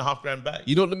 $2.5 back.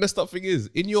 You know what the messed up thing is?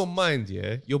 In your mind,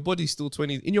 your body's still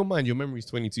 20. In your mind, your memory's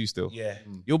 22 still. Yeah.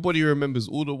 Your body remembers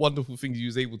all the wonderful things you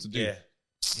was able to do.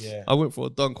 Yeah. I went for a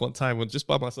dunk one time just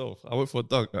by myself. I went for a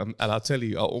dunk and I'll tell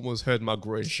you, I almost heard my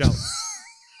groin shout.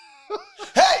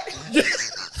 Hey!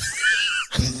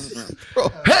 Bro,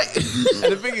 hey!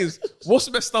 And the thing is, what's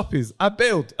messed up is I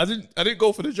bailed. I didn't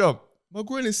go for the jump. My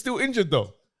groin is still injured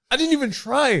though. I didn't even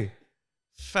try.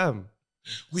 Fam.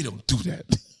 We don't do that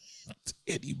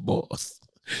anymore.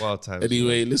 Wild times.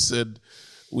 Anyway, listen,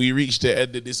 we reached the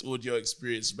end of this audio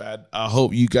experience, man. I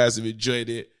hope you guys have enjoyed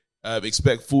it.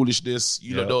 Expect foolishness.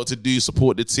 You don't know what to do.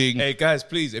 Support the team. Hey guys,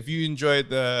 please, if you enjoyed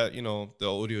the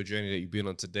audio journey that you've been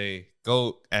on today,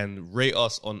 go and rate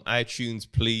us on iTunes,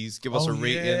 please. Give us a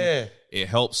rating. Yeah. It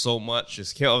helps so much.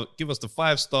 Just give us the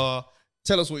 5-star.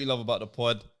 Tell us what you love about the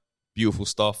pod. Beautiful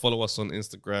stuff. Follow us on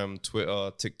Instagram,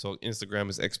 Twitter, TikTok. Instagram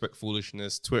is Expect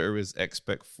Foolishness. Twitter is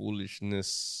Expect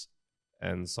Foolishness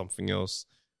and something else.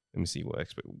 Let me see where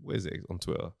is it on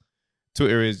Twitter?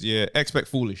 Twitter is Expect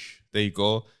Foolish. There you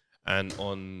go. And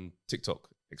on TikTok,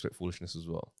 Expect Foolishness as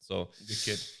well. So good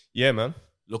kid. Yeah, man.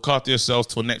 Look after yourselves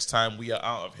till next time. We are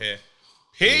out of here.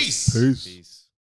 Peace. Peace. Peace.